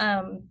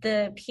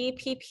 The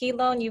PPP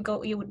loan, you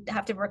would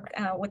have to work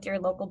with your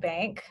local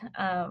bank.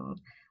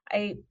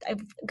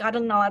 I've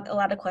gotten a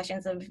lot of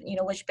questions of,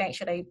 which bank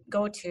should I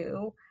go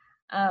to?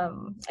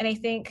 And I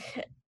think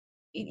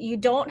you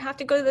don't have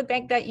to go to the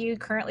bank that you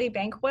currently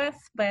bank with,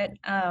 but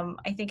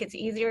I think it's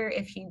easier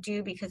if you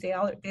do, because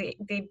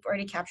they've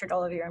already captured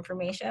all of your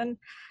information.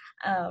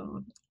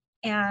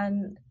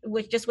 And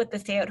with the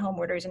stay-at-home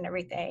orders and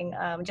everything,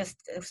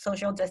 just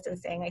social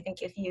distancing, I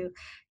think if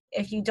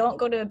you don't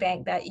go to a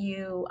bank that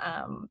you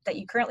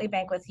currently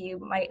bank with, you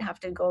might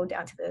have to go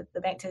down to the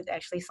bank to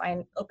actually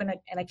open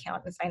an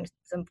account and sign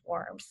some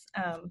forms.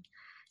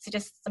 So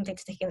just something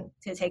to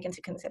take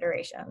into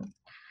consideration.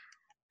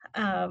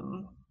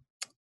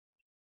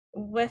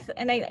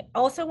 And I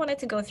also wanted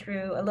to go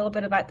through a little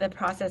bit about the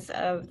process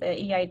of the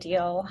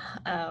EIDL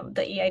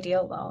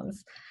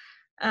loans.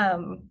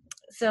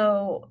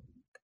 So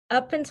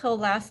up until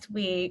last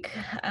week,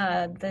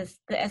 the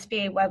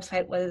SBA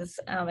website was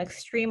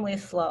extremely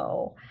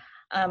slow,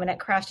 and it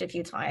crashed a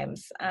few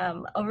times.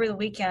 Over the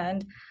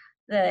weekend,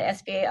 the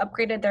SBA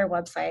upgraded their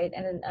website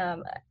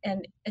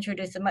and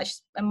introduced a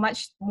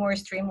much more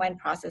streamlined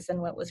process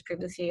than what was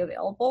previously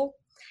available.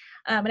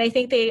 And I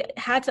think they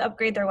had to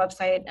upgrade their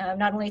website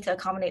not only to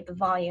accommodate the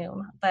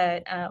volume,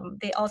 but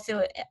they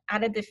also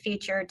added the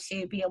feature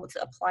to be able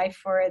to apply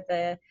for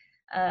the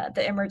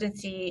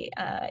emergency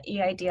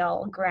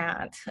EIDL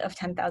grant of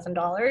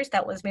 $10,000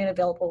 that was made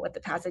available with the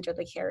passage of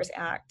the CARES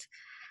Act.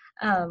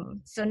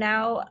 So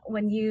now,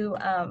 if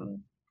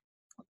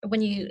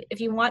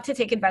you want to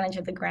take advantage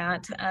of the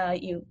grant,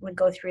 you would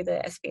go through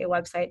the SBA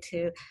website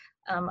to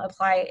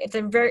apply. It's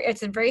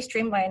a very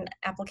streamlined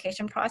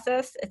application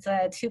process. It's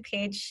a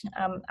 2-page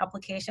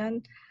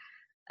application,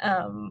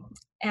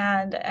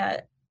 and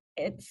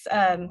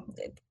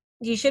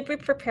you should be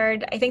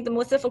prepared. I think the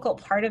most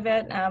difficult part of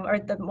it, or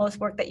the most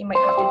work that you might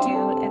have to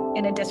do,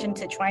 in addition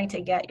to trying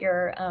to get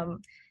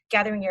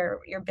gathering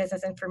your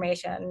business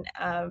information,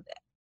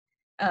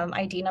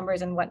 ID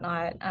numbers and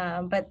whatnot,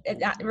 but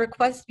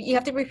you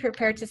have to be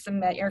prepared to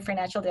submit your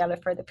financial data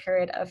for the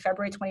period of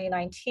February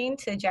 2019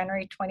 to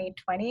January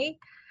 2020.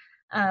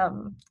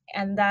 So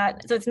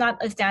it's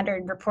not a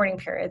standard reporting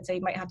period, so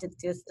you might have to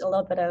do a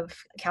little bit of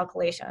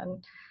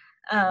calculation.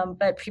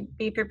 But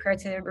be prepared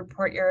to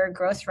report your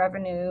gross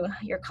revenue,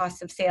 your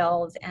cost of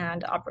sales,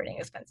 and operating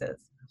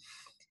expenses.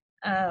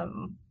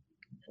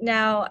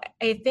 Now,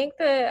 I think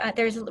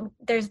there's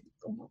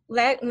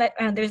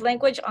there's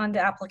language on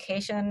the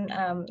application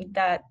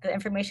that the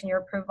information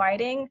you're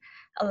providing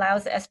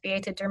allows the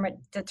SBA to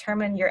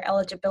determine your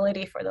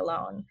eligibility for the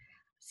loan.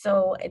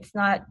 So it's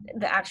not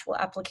the actual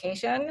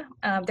application.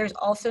 There's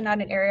also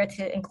not an area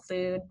to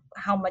include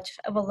how much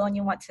of a loan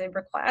you want to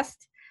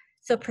request.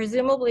 So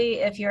presumably,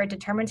 if you're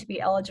determined to be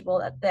eligible,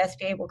 the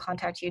SBA will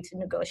contact you to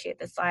negotiate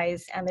the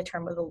size and the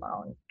term of the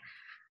loan.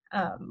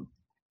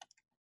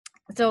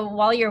 So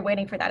while you're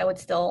waiting for that, I would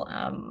still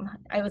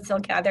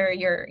gather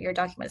your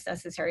documents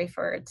necessary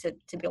to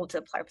be able to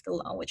apply for the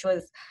loan, which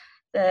was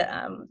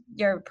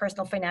your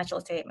personal financial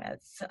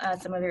statements,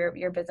 some of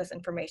your business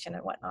information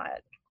and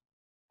whatnot.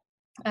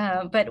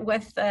 But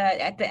with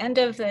at the end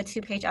of the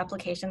 2-page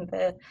application,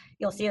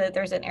 you'll see that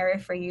there's an area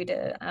for you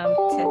to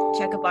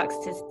check a box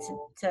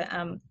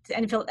to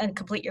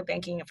complete your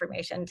banking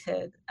information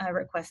to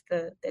request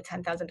the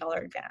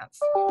 $10,000 advance.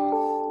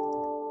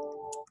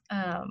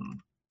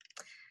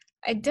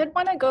 I did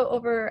want to go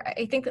over,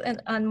 I think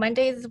on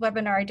Monday's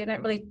webinar, I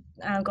didn't really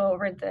go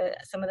over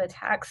some of the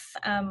tax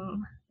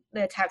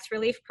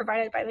relief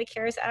provided by the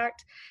CARES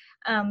Act.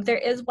 There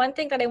is one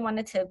thing that I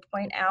wanted to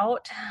point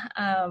out.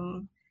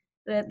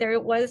 There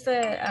was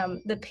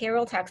the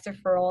payroll tax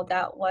deferral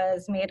that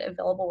was made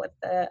available with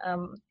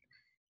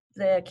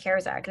the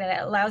CARES Act,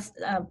 and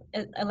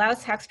it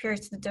allows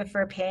taxpayers to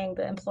defer paying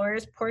the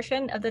employer's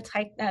portion of the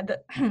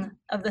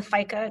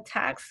FICA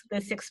tax,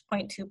 the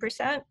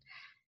 6.2%.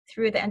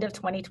 through the end of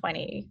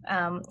 2020,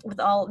 with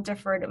all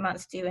deferred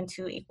amounts due in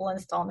 2 equal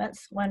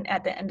installments, one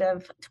at the end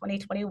of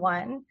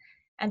 2021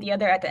 and the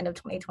other at the end of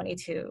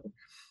 2022.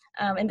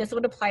 And this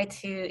would apply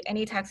to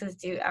any taxes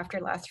due after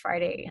last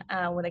Friday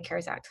when the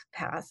CARES Act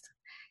passed.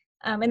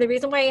 And the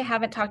reason why I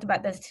haven't talked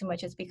about this too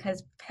much is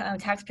because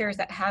taxpayers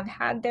that have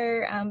had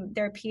their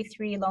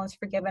P3 loans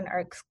forgiven are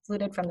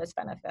excluded from this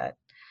benefit.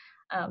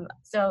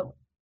 So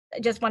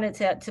I just wanted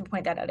to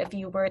point that out. If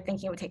you were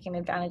thinking of taking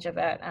advantage of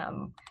it,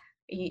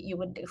 you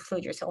would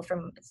exclude yourself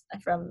from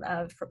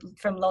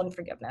loan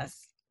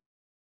forgiveness.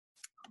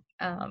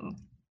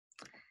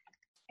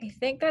 I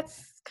think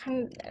that's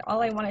kind of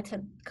all I wanted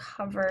to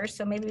cover.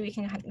 So maybe we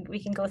can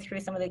go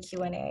through some of the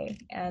Q&A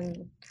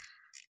and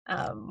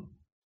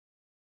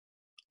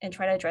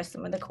try to address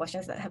some of the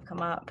questions that have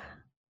come up.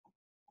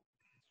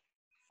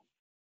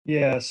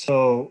 Yeah,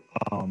 so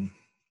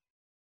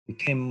we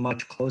came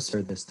much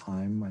closer this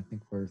time. I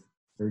think we're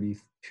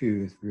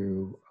 32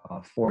 through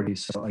 40.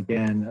 So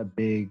again, a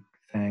big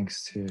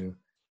thanks to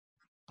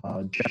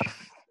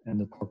Jeff and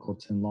the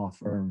Corkleton Law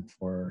Firm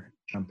for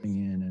jumping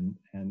in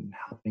and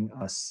helping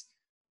us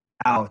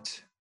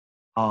out.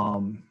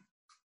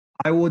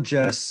 I will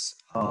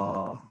just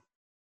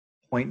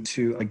point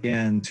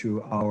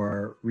to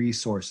our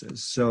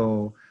resources.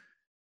 So,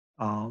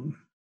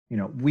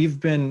 we've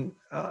been,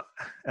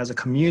 as a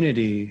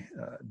community,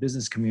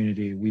 business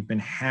community, we've been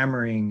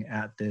hammering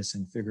at this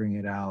and figuring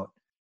it out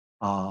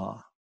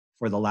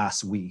for the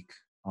last week.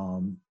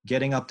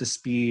 Getting up to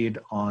speed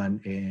on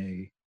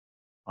a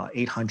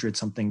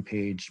 800-something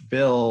page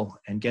bill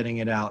and getting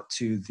it out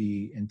to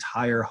the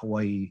entire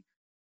Hawaii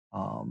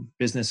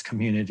business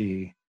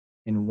community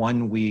in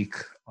 1 week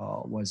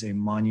was a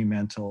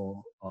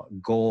monumental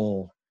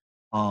goal.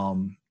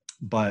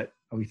 But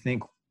we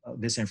think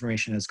this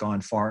information has gone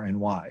far and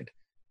wide.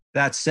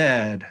 That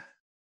said,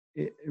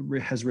 it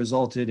has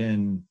resulted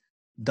in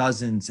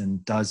dozens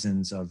and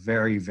dozens of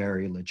very,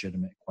 very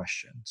legitimate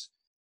questions.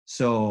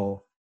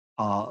 So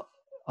a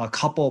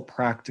couple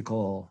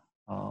practical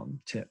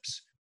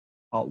tips.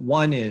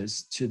 One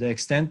is, to the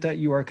extent that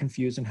you are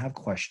confused and have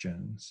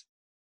questions,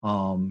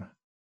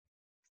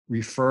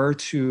 refer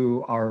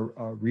to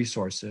our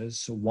resources.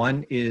 So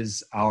one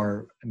is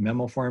our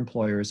memo for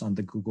employers on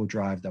the Google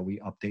Drive that we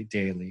update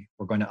daily.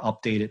 We're going to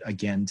update it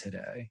again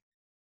today.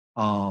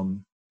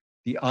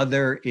 The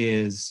other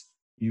is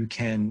you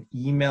can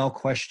email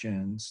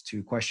questions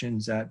to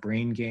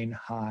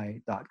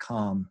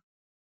questions@braingainhigh.com.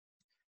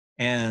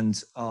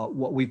 And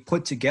what we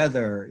put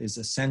together is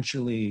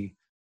essentially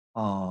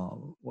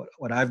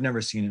what I've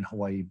never seen in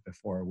Hawaii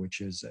before,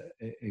 which is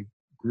a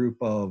group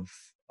of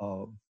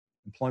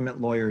employment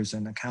lawyers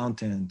and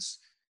accountants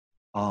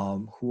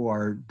who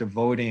are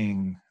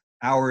devoting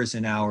hours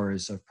and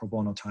hours of pro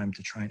bono time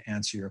to try and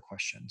answer your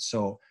questions.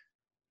 So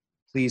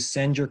please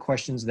send your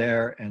questions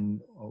there,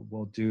 and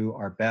we'll do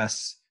our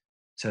best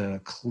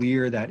to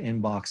clear that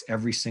inbox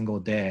every single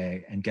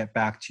day and get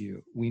back to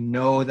you. We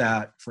know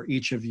that for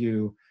each of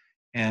you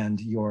and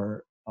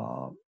your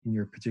in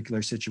your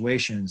particular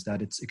situations,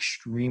 that it's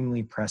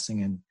extremely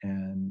pressing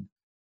and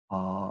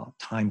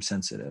time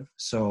sensitive.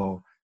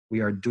 So we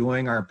are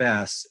doing our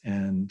best,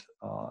 and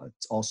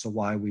it's also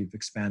why we've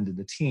expanded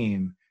the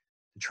team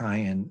to try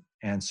and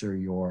answer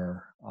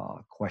your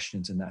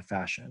questions in that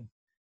fashion.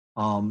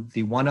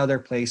 The one other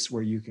place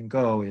where you can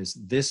go is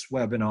this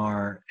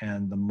webinar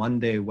and the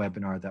Monday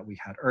webinar that we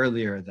had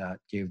earlier that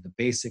gave the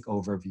basic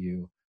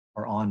overview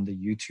are on the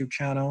YouTube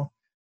channel.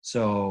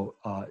 So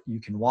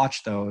you can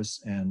watch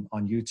those, and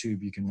on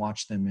YouTube you can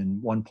watch them in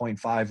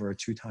 1.5 or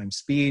 2 times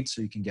speed,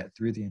 so you can get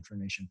through the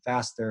information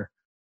faster.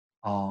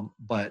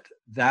 But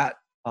that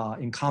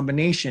in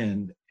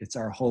combination, it's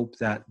our hope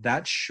that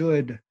that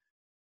should,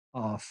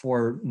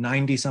 for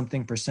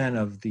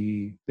 90-something% of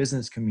the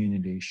business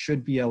community,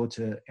 should be able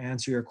to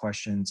answer your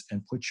questions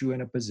and put you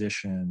in a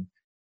position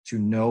to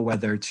know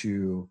whether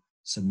to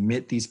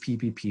submit these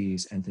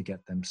PPPs and to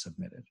get them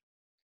submitted.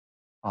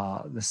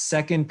 The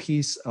second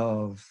piece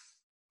of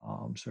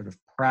sort of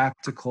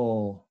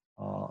practical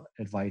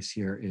advice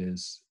here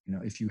is,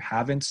 if you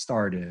haven't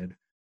started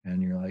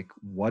and you're like,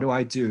 what do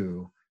I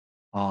do?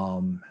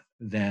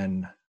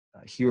 Then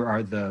here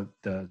are the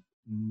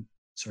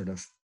sort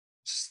of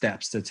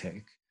steps to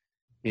take.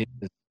 Is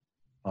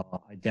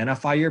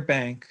identify your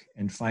bank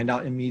and find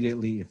out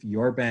immediately if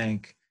your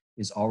bank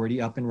is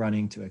already up and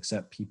running to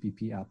accept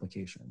PPP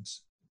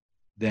applications.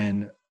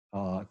 Then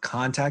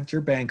contact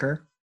your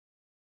banker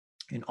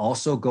and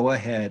also go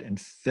ahead and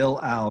fill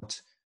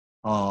out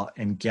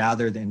and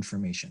gather the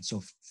information.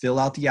 So fill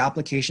out the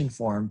application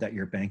form that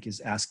your bank is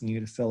asking you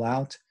to fill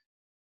out,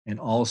 and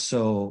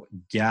also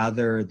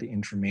gather the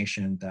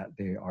information that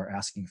they are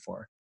asking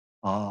for.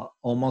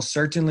 Almost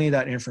certainly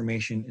that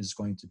information is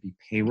going to be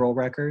payroll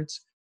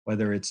records,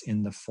 whether it's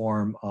in the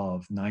form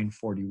of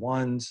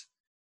 941s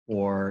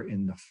or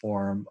in the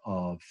form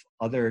of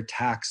other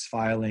tax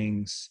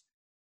filings.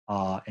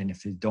 And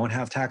if you don't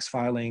have tax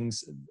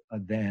filings,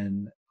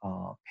 then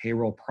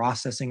payroll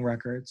processing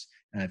records.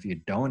 And if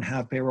you don't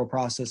have payroll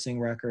processing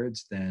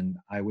records, then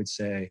I would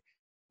say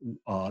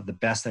the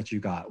best that you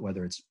got,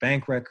 whether it's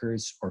bank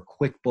records or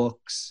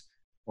QuickBooks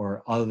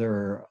or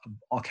other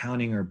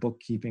accounting or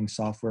bookkeeping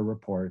software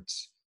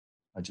reports.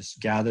 Just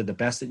gather the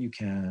best that you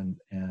can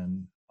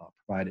and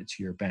provide it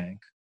to your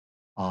bank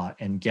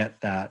and get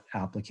that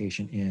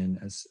application in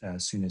as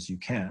soon as you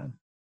can.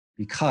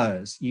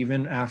 Because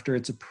even after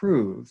it's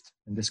approved,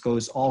 and this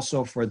goes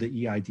also for the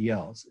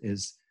EIDLs,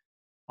 is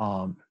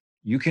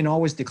you can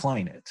always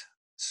decline it.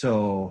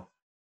 So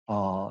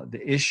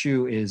the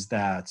issue is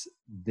that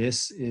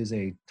this is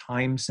a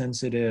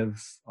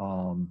time-sensitive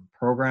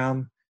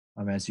program.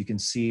 As you can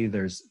see,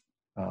 there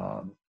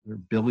are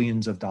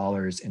billions of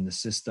dollars in the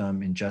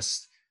system in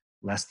just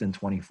less than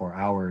 24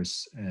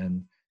 hours,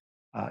 and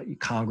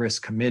Congress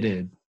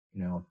committed,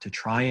 to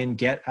try and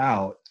get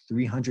out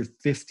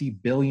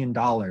 $350 billion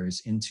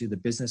into the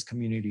business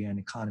community and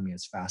economy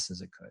as fast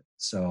as it could.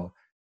 So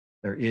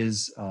there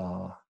is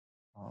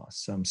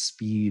some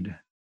speed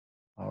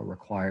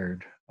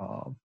required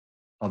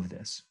of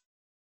this.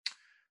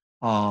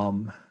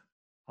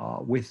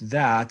 With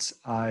that,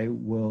 I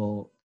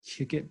will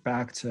kick it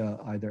back to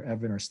either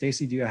Evan or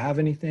Stacy. Do you have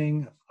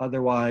anything?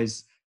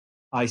 Otherwise,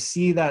 I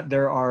see that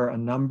there are a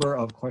number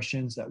of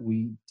questions that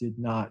we did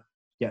not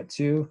get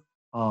to.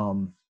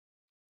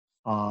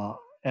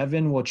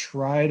 Evan will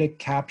try to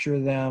capture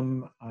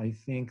them. I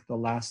think the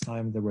last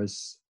time there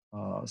was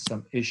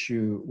some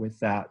issue with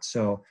that.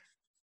 So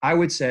I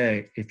would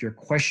say if your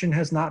question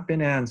has not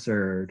been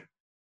answered,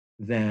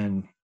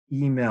 then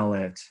email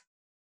it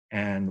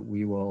and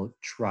we will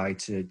try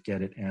to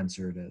get it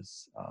answered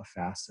as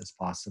fast as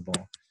possible.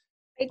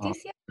 I do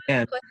see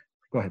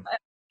go ahead.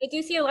 I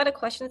do see a lot of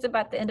questions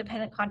about the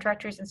independent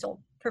contractors and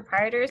sole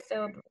proprietors,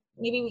 so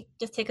maybe we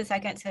just take a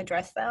second to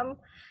address them.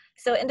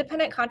 So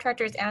independent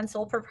contractors and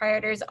sole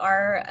proprietors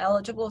are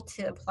eligible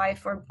to apply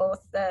for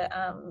both the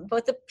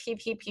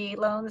PPP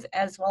loans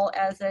as well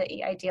as the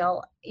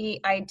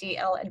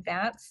EIDL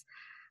advance.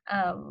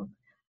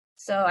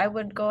 So I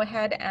would go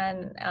ahead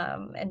and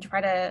try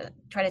to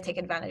take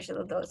advantage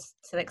of those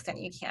to the extent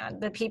you can.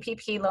 The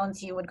PPP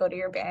loans, you would go to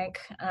your bank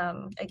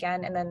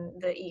again, and then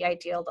the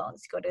EIDL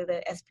loans, go to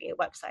the SBA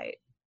website.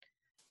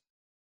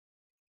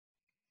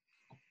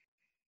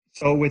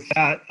 So with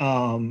that,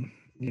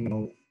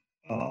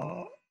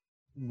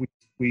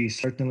 we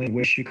certainly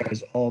wish you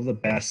guys all the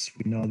best.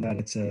 We know that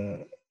it's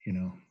a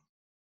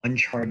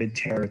uncharted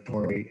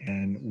territory,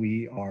 and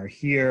we are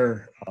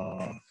here.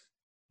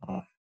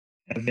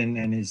 Evan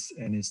and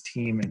his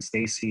team, and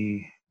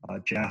Stacy,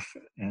 Jeff,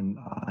 and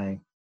I,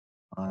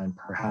 and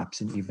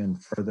perhaps an even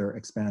further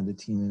expanded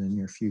team in the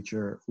near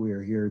future. We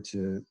are here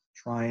to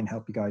try and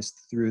help you guys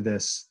through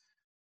this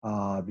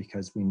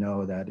because we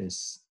know that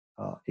is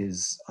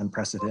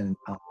unprecedented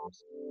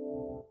times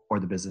for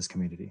the business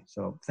community.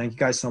 So thank you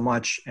guys so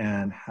much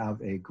and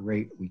have a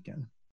great weekend.